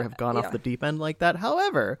would never have gone off the deep end like that.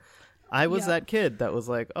 However, I was that kid that was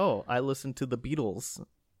like, oh, I listened to the Beatles,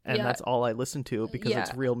 and that's all I listened to because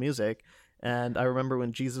it's real music. And I remember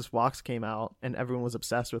when Jesus Walks came out and everyone was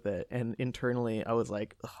obsessed with it. And internally I was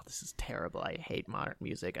like, oh, this is terrible. I hate modern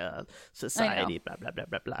music, society, blah, blah, blah,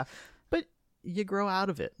 blah, blah. But you grow out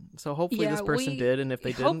of it. So hopefully this person did. And if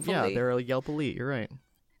they didn't, they're a Yelp elite. You're right.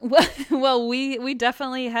 Well, we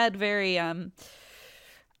definitely had very, I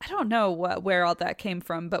don't know where all that came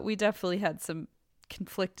from, but we definitely had some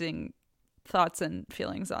conflicting thoughts and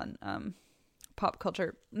feelings on pop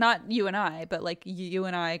culture. Not you and I, but like you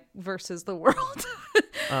and I versus the world.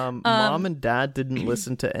 Mom and Dad didn't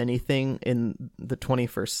listen to anything in the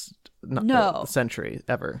 21st century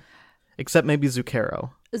ever, except maybe Zucchero.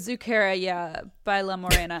 Zucchero, by La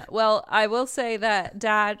Morena. Well, I will say that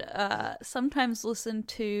Dad sometimes listened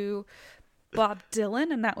to Bob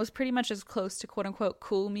Dylan, and that was pretty much as close to quote unquote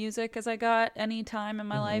cool music as I got any time in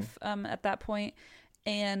my life at that point.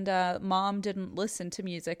 And Mom didn't listen to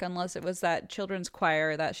music unless it was that children's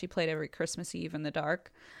choir that she played every Christmas Eve in the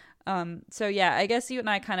dark. So yeah, I guess you and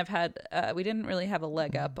I kind of had we didn't really have a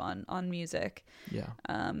leg up on music. Yeah.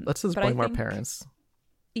 Let's just blame our parents.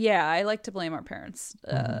 Yeah, I like to blame our parents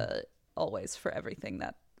always for everything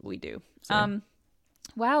that we do.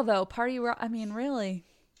 Wow, though, Party Rock, I mean, really,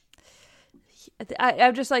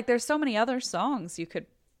 I'm just like, there's so many other songs you could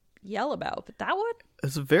yell about, but that one? It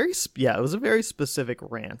was a very specific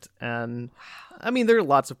rant. And I mean, there are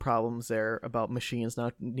lots of problems there about machines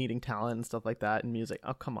not needing talent and stuff like that in music.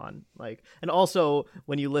 Oh, come on. And also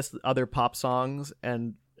when you list other pop songs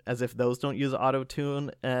and as if those don't use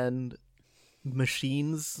auto-tune and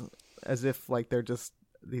machines as if like they're just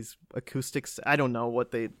these acoustics. I don't know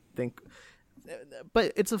what they think,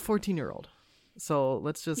 but it's a 14-year-old. So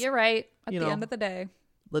let's just, you're right. At the end of the day,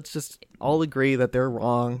 let's just all agree that they're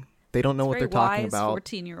wrong. They don't know what they're talking about.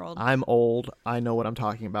 14-year-old. I'm old. I know what I'm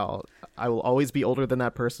talking about. I will always be older than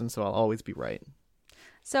that person, so I'll always be right.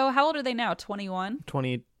 So how old are they now? 21?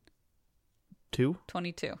 22.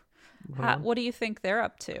 22. What do you think they're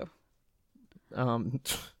up to?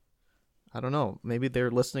 I don't know. Maybe they're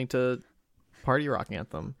listening to Party Rock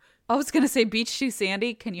Anthem. I was going to say Beach Too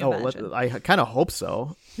Sandy. Can you imagine? I kind of hope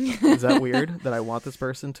so. Is that weird that I want this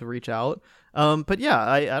person to reach out? But yeah,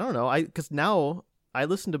 I don't know. Because now I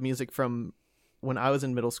listen to music from when I was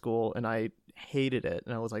in middle school and I hated it.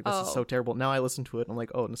 And I was like, this is so terrible. Now I listen to it and I'm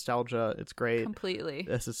like, oh, nostalgia. It's great. Completely.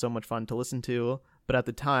 This is so much fun to listen to. But at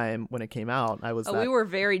the time when it came out, I was we were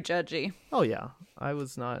very judgy. Oh, yeah. I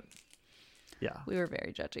was not... Yeah. We were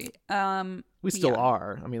very judgy. We still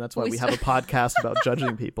are. I mean, that's why we have a podcast about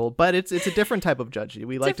judging people. But it's a different type of judgy.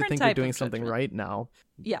 We like to think we're doing something right now.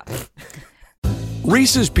 Yeah.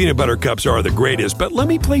 Reese's peanut butter cups are the greatest, but let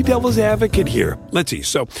me play devil's advocate here. Let's see.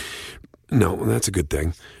 So, No, that's a good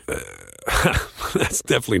thing. That's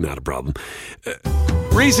definitely not a problem.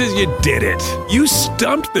 Reese's, you did it. You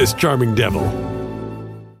stumped this charming devil.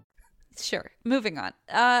 Sure. Moving on.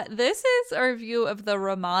 This is a review of the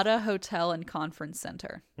Ramada Hotel and Conference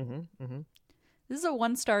Center. This is a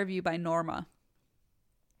 1-star review by Norma.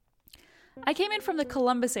 I came in from the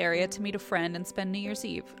Columbus area to meet a friend and spend New Year's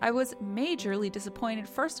Eve. I was majorly disappointed.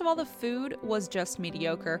 First of all, the food was just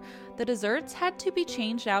mediocre. The desserts had to be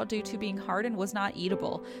changed out due to being hard and was not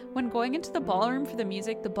eatable. When going into the ballroom for the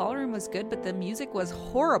music, the ballroom was good, but the music was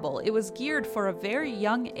horrible. It was geared for a very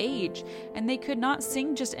young age, and they could not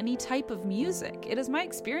sing just any type of music. It is my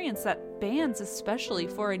experience that bands, especially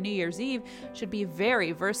for a New Year's Eve, should be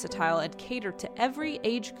very versatile and cater to every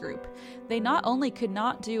age group. They not only could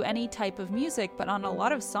not do any type of music, but on a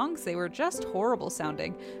lot of songs they were just horrible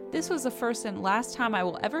sounding. This was the first and last time I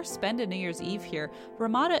will ever spend a New Year's Eve here.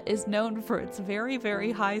 Ramada is known for its very,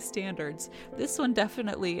 very high standards. This one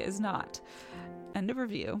definitely is not. End of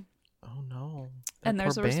review. Oh no. And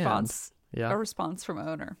there's a response. Yeah. A response from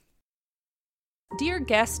owner. Dear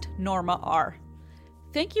guest Norma R.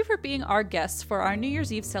 Thank you for being our guests for our New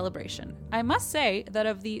Year's Eve celebration. I must say that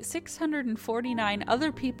of the 649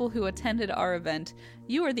 other people who attended our event,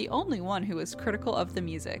 you are the only one who was critical of the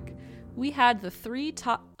music. We had the 3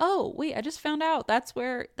 top... Oh, wait, I just found out that's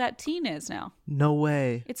where that teen is now. No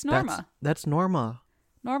way. It's Norma. That's Norma.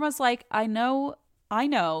 Norma's like, I know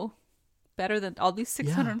better than all these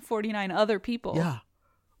 649 other people. Yeah.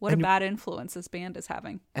 What a bad influence this band is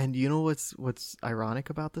having. And you know what's ironic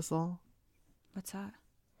about this all? What's that?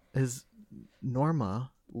 Is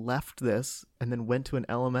Norma left this and then went to an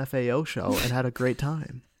LMFAO show and had a great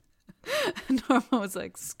time. Norma was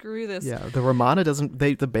like, screw this. Yeah, the Ramada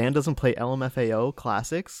the band doesn't play LMFAO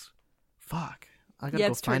classics. Fuck. I gotta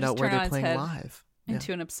go find out where they're playing live.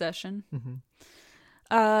 Into an obsession. Mm-hmm.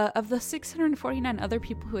 Of the 649 other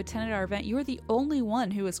people who attended our event, you were the only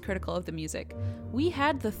one who was critical of the music. We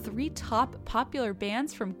had the 3 top popular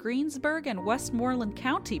bands from Greensburg and Westmoreland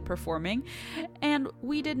County performing, and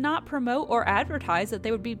we did not promote or advertise that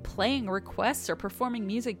they would be playing requests or performing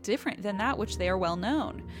music different than that which they are well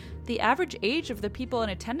known. The average age of the people in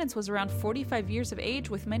attendance was around 45 years of age,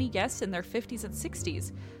 with many guests in their 50s and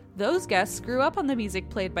 60s. Those guests grew up on the music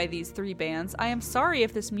played by these 3 bands. I am sorry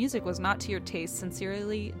if this music was not to your taste.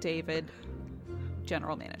 Sincerely, David,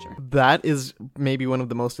 General Manager. That is maybe one of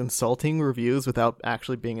the most insulting reviews without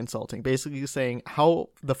actually being insulting. Basically saying, how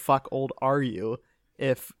the fuck old are you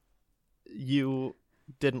if you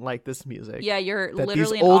didn't like this music? Yeah, you're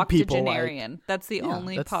literally an octogenarian. That's the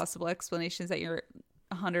only possible explanation, is that you're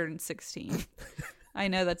 116. I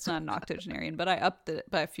know that's not an octogenarian, but I upped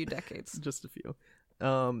it by a few decades. Just a few.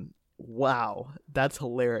 Wow, that's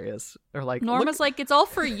hilarious. Or like Norma's like, it's all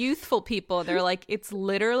for youthful people. They're like, it's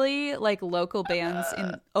literally like local bands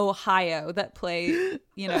in Ohio that play,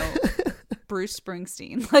 Bruce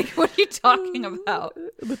Springsteen. Like, what are you talking about?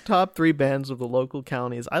 The top 3 bands of the local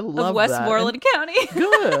counties. I love of Westmoreland County.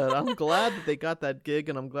 Good. I'm glad that they got that gig,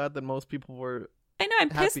 and I'm glad that most people were. I know, I'm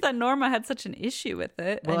pissed that Norma had such an issue with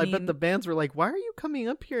it. Well, I bet the bands were like, why are you coming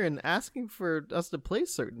up here and asking for us to play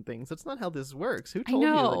certain things? That's not how this works. Who told you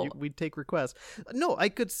that we'd take requests? No, I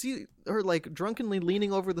could see her like drunkenly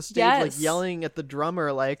leaning over the stage, like yelling at the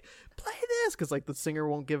drummer, like, play this, because like the singer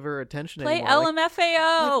won't give her attention anymore. Play LMFAO.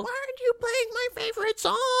 Like, why aren't you playing my favorite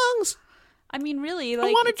songs? I mean, really, like,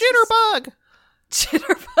 I want a jitterbug.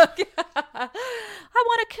 Jitterbug. I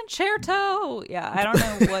want a concerto. Yeah, I don't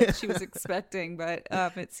know what she was expecting, but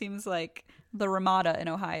it seems like the Ramada in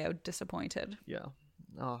Ohio disappointed. Yeah.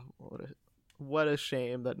 Oh, what a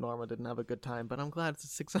shame that Norma didn't have a good time, but I'm glad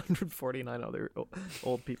 649 other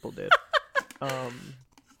old people did.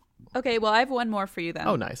 Okay, well, I have one more for you then.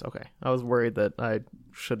 Oh, nice. Okay. I was worried that I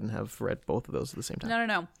shouldn't have read both of those at the same time.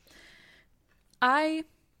 No. I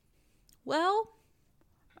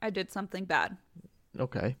did something bad.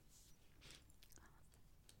 Okay.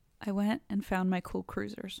 I went and found my cool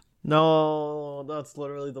cruisers. No, that's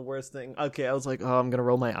literally the worst thing. Okay, I was like, oh, I'm going to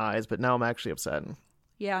roll my eyes, but now I'm actually upset.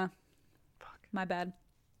 Yeah. Fuck. My bad.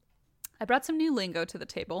 I brought some new lingo to the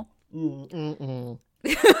table.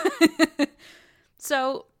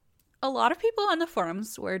 So, a lot of people on the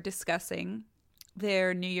forums were discussing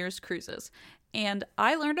their New Year's cruises. And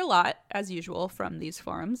I learned a lot, as usual, from these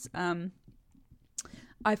forums.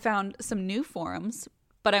 I found some new forums,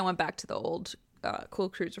 but I went back to the old Cool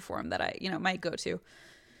Cruiser forum that I, might go to.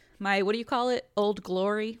 My, what do you call it? Old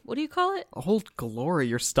Glory? What do you call it? Old Glory?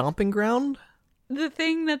 Your stomping ground? The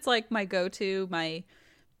thing that's like my go-to, my...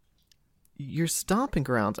 Your stomping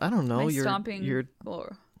grounds. I don't know. My stomping...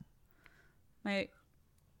 Or my...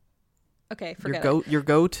 Okay, forget it. Your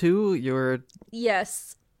go-to?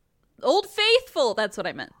 Yes. Old Faithful. That's what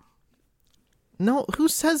I meant. No, who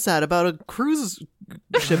says that about a cruise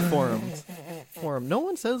ship forum? No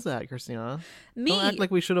one says that, Christina. Me. Don't act like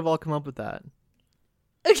we should have all come up with that.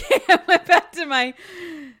 Okay, I went back to my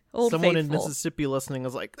Old Someone Faithful. in Mississippi listening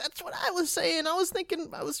was like, "That's what I was saying. I was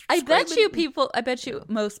thinking. I bet you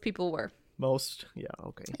most people were. Most. Yeah.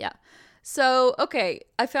 Okay. Yeah. So, okay,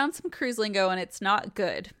 I found some cruise lingo and it's not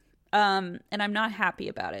good. And I'm not happy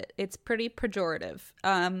about it. It's pretty pejorative.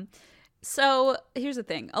 So here's the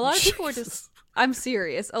thing. A lot of people were just, I'm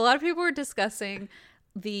serious. A lot of people were discussing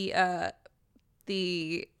the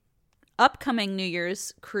upcoming New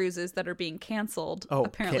Year's cruises that are being canceled.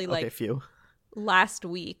 Apparently few. Last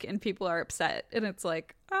week, and people are upset. And it's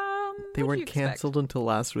like, they weren't canceled until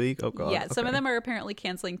last week. Oh god. Yeah. Some of them are apparently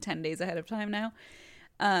canceling 10 days ahead of time now.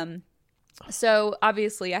 So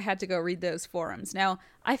obviously I had to go read those forums. Now,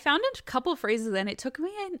 I found a couple phrases and it took me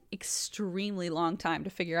an extremely long time to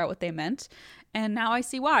figure out what they meant. And now I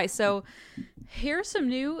see why. So here's some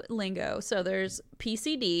new lingo. So there's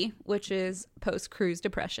PCD, which is post-cruise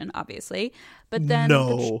depression, obviously. But then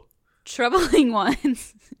the troubling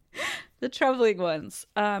ones. The troubling ones.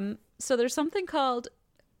 So there's something called,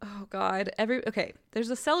 there's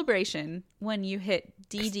a celebration when you hit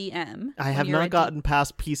DDM. I have not gotten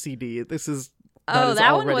past PCD.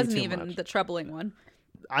 That one wasn't even the troubling one.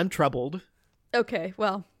 I'm troubled. Okay,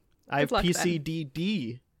 well, I have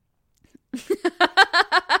PCDD.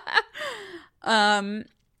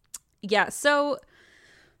 Yeah, so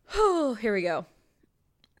here we go.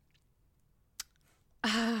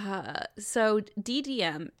 So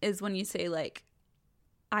DDM is when you say like,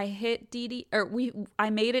 I hit I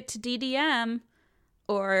made it to DDM,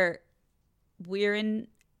 or we're in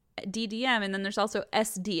DDM, and then there's also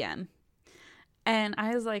SDM. And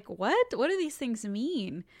I was like, what do these things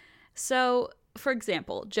mean? So, for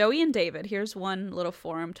example, Joey and David, here's one little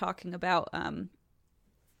forum talking about a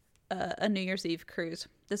New Year's Eve cruise.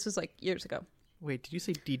 This was like years ago. Wait, did you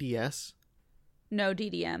say DDS? No,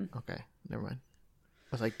 DDM. Okay, never mind. I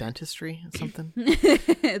was like dentistry or something?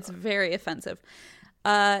 It's very offensive.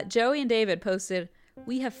 Joey and David posted,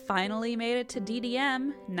 "We have finally made it to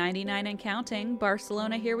DDM, 99 and counting.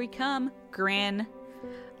 Barcelona, here we come. Grin."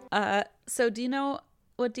 So do you know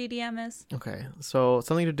what DDM is? Okay, so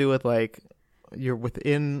something to do with like you're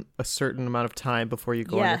within a certain amount of time before you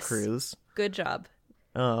go on a cruise. Good job.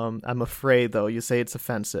 I'm afraid though you say it's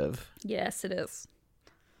offensive. Yes, it is.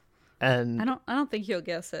 And I don't think you'll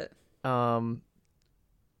guess it.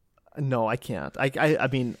 No, I can't. I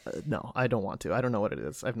mean, no, I don't want to. I don't know what it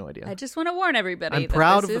is. I have no idea. I just want to warn everybody. I'm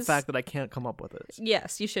proud of the fact that I can't come up with it.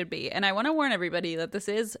 Yes, you should be. And I want to warn everybody that this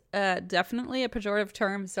is definitely a pejorative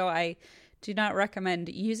term, so I do not recommend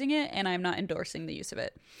using it, and I'm not endorsing the use of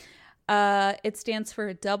it. It stands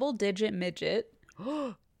for double-digit midget.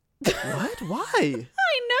 What? Why?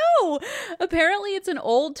 I know. Apparently, it's an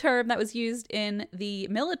old term that was used in the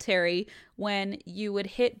military when you would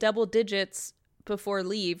hit double digits before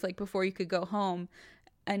leave, like before you could go home,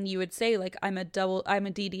 and you would say like I'm a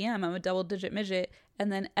DDM, I'm a double digit midget,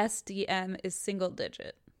 and then SDM is single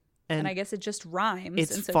digit, and I guess it just rhymes.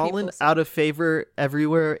 It's and so fallen out of favor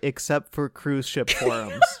everywhere except for cruise ship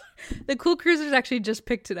forums. The Cool Cruisers actually just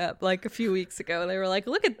picked it up like a few weeks ago. They were like,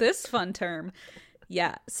 look at this fun term.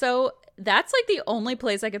 Yeah, so that's like the only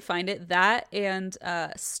place I could find it. That and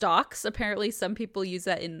stocks. Apparently, some people use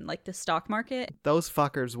that in like the stock market. Those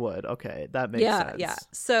fuckers would. Okay, that makes sense. Yeah.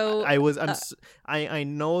 So I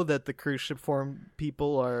know that the cruise ship forum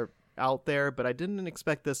people are out there, but I didn't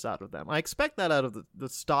expect this out of them. I expect that out of the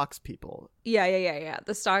stocks people. Yeah.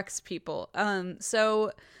 The stocks people.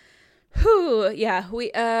 So I'm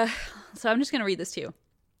just gonna read this to you.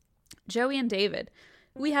 Joey and David.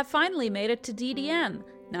 We have finally made it to DDM.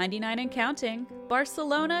 99 and counting.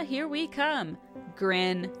 Barcelona, here we come.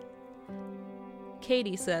 Grin.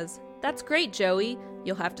 Katie says, "That's great, Joey.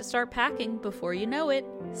 You'll have to start packing before you know it.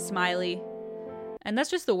 Smiley." And that's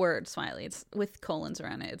just the word smiley. It's with colons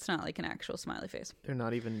around it. It's not like an actual smiley face. They're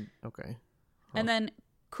not even... Okay. Huh. And then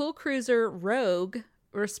Cool Cruiser Rogue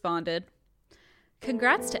responded,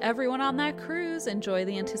 "Congrats to everyone on that cruise. Enjoy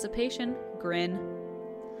the anticipation. Grin."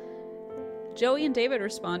 Joey and David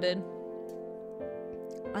responded,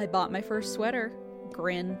 "I bought my first sweater.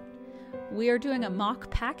 Grin. We are doing a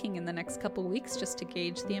mock packing in the next couple weeks just to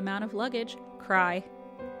gauge the amount of luggage. Cry."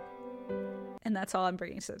 And that's all I'm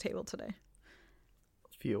bringing to the table today.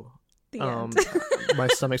 Phew. The end. My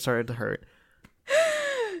stomach started to hurt.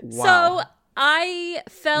 Wow. So I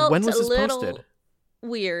felt when was a this little posted?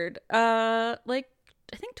 Weird. I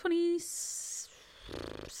think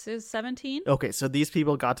 17. Okay, so these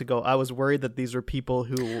people got to go. I was worried that these were people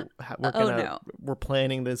who were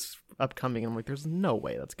planning this upcoming. I'm like, there's no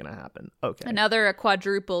way that's gonna happen. Okay, Another a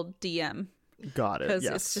quadruple DM. got it. Because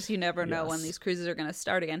Yes. it's just, you never know when Yes. these cruises are going to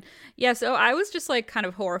start again. Yeah, so I was just like kind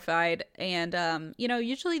of horrified. And,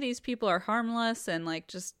 usually these people are harmless and like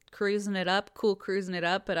just cruising it up, cool cruising it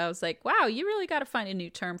up. But I was like, wow, you really got to find a new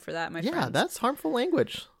term for that, my Yeah, friends. that's harmful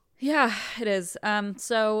language. Yeah, it is.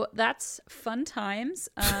 So that's fun times.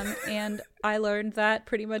 And I learned that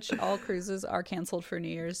pretty much all cruises are canceled for New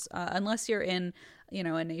Year's, unless you're in,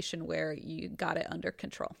 a nation where you got it under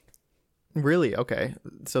control. Really? Okay.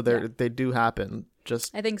 So they do happen.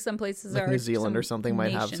 Just I think some places like are New Zealand or some something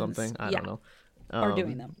might have nations, something. I don't know. Are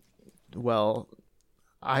doing them. Well,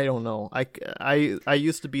 I don't know. I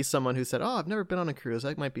used to be someone who said, "Oh, I've never been on a cruise.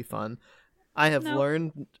 That might be fun." I have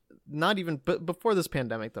learned, not even but before this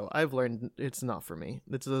pandemic though, I've learned it's not for me.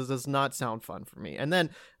 It does not sound fun for me. And then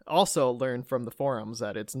also learned from the forums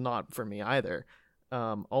that it's not for me either.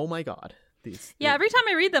 Oh my god. Every time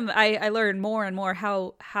I read them, I learn more and more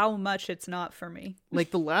how much it's not for me. Like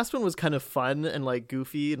the last one was kind of fun and like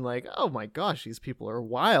goofy and like, oh my gosh, these people are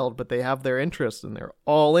wild, but they have their interests and they're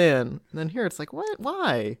all in. And then here it's like, what?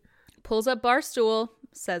 Why? Pulls up Barstool,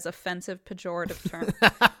 says offensive pejorative term.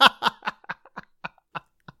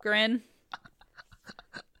 Grin.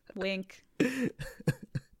 Wink.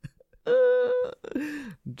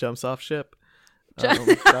 Jumps off ship.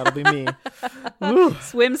 That'll be me.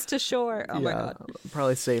 Swims to shore. Oh my god.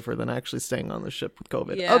 Probably safer than actually staying on the ship with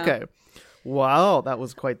COVID. Yeah. Okay. Wow, that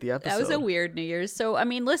was quite the episode. That was a weird New Year's. So, I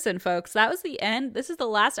mean, listen, folks, that was the end. This is the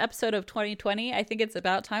last episode of 2020. I think it's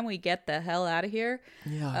about time we get the hell out of here.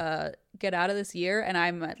 Yeah. Get out of this year. And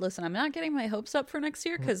I'm not getting my hopes up for next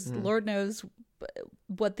year because Lord knows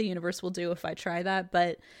what the universe will do if I try that.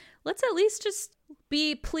 But let's at least just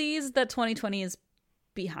be pleased that 2020 is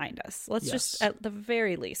behind us. Let's just, at the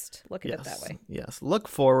very least, look at it that way. Yes. Look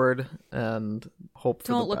forward and hope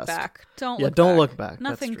for Don't the look best. back. Don't look back.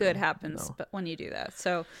 Nothing That's good true. happens No. but when you do that.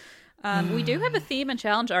 So we do have a theme and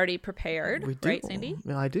challenge already prepared, We do. right, Sandy?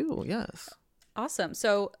 Yeah, I do. Yes. Awesome.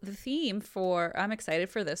 So the theme I'm excited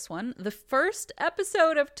for this one. The first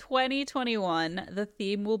episode of 2021, the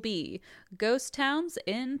theme will be Ghost Towns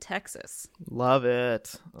in Texas. Love it.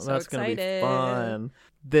 So That's going to be excited. fun.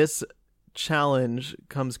 This challenge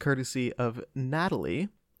comes courtesy of Natalie,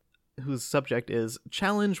 whose subject is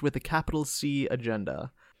Challenge with a capital C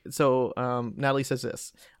Agenda. So Natalie says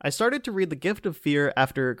this: I started to read The Gift of Fear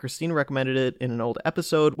after Christine recommended it in an old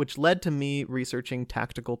episode, which led to me researching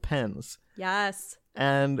tactical pens. Yes.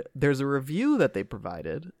 And there's a review that they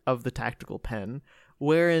provided of the tactical pen,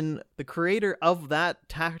 wherein the creator of that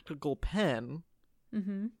tactical pen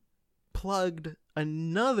plugged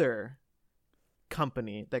another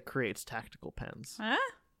company that creates tactical pens. Huh?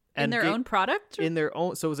 And In their own product? In their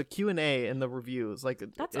own. So it was a Q&A in the reviews, like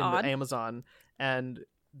That's in odd. the Amazon. And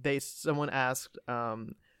someone asked,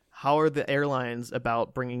 how are the airlines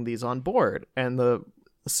about bringing these on board? And the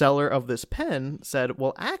seller of this pen said,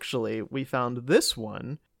 well, actually, we found this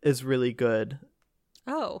one is really good.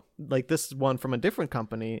 Oh. Like this one from a different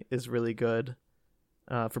company is really good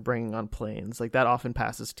for bringing on planes. Like that often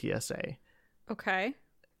passes TSA. Okay.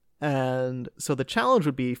 And so the challenge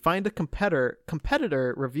would be find a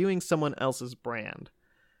competitor reviewing someone else's brand.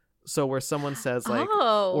 So where someone says like,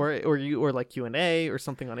 or like Q&A or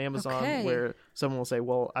something on Amazon where someone will say,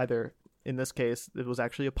 well, either in this case, it was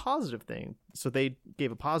actually a positive thing. So they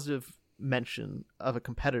gave a positive mention of a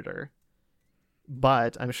competitor.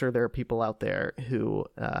 But I'm sure there are people out there who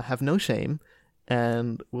have no shame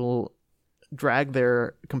and will drag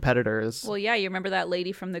their competitors. Well, yeah, you remember that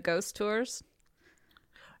lady from the ghost tours?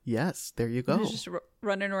 Yes, there you go. Who's just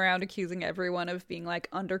running around accusing everyone of being like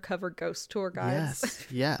undercover ghost tour guides.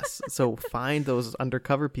 Yes. So find those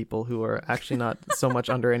undercover people who are actually not so much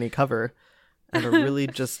under any cover and are really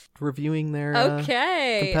just reviewing their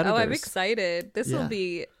competitors. Oh, I'm excited. This will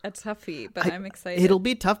be a toughie, but I'm excited. It'll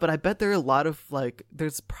be tough, but I bet there are a lot of like,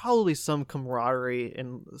 there's probably some camaraderie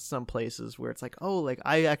in some places where it's like, oh, like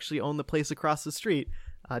I actually own the place across the street.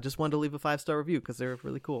 I just wanted to leave a 5-star review because they're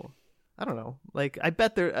really cool. I don't know. Like, I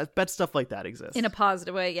bet stuff like that exists in a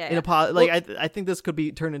positive way. Yeah. I think this could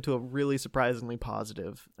be turned into a really surprisingly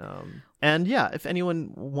positive. And yeah, if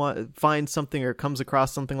anyone finds something or comes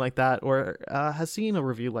across something like that or has seen a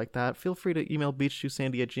review like that, feel free to email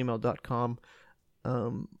beach2sandy@gmail.com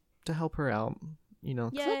to help her out. You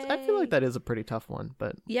know, 'cause I feel like that is a pretty tough one,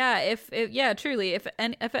 but yeah, truly, if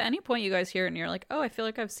at any point you guys hear it and you're like, oh, I feel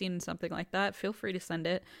like I've seen something like that, feel free to send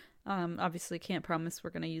it. Obviously can't promise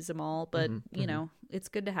we're going to use them all, but you know, it's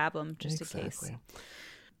good to have them just in case.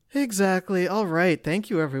 Exactly. All right. Thank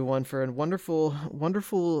you, everyone, for a wonderful,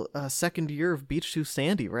 wonderful second year of Beach Too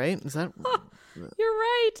Sandy. Right? Is that? You're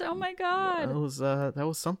right. Oh my God. That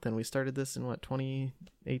was something. We started this in what,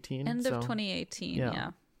 2018? End of 2018.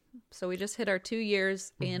 Yeah. So we just hit our 2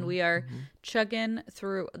 years, and we are chugging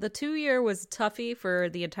through. The 2 year was toughy for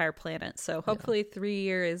the entire planet. So hopefully 3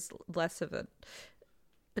 year is less of a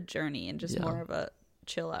journey and just more of a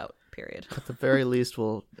chill out period. At the very least,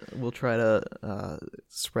 we'll try to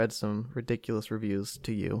spread some ridiculous reviews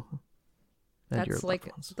to you. That's like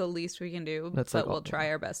the least we can do, but we'll try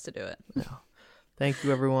our best to do it. Yeah. Thank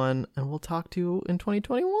you, everyone, and we'll talk to you in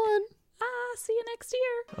 2021. See you next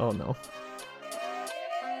year. Oh, no.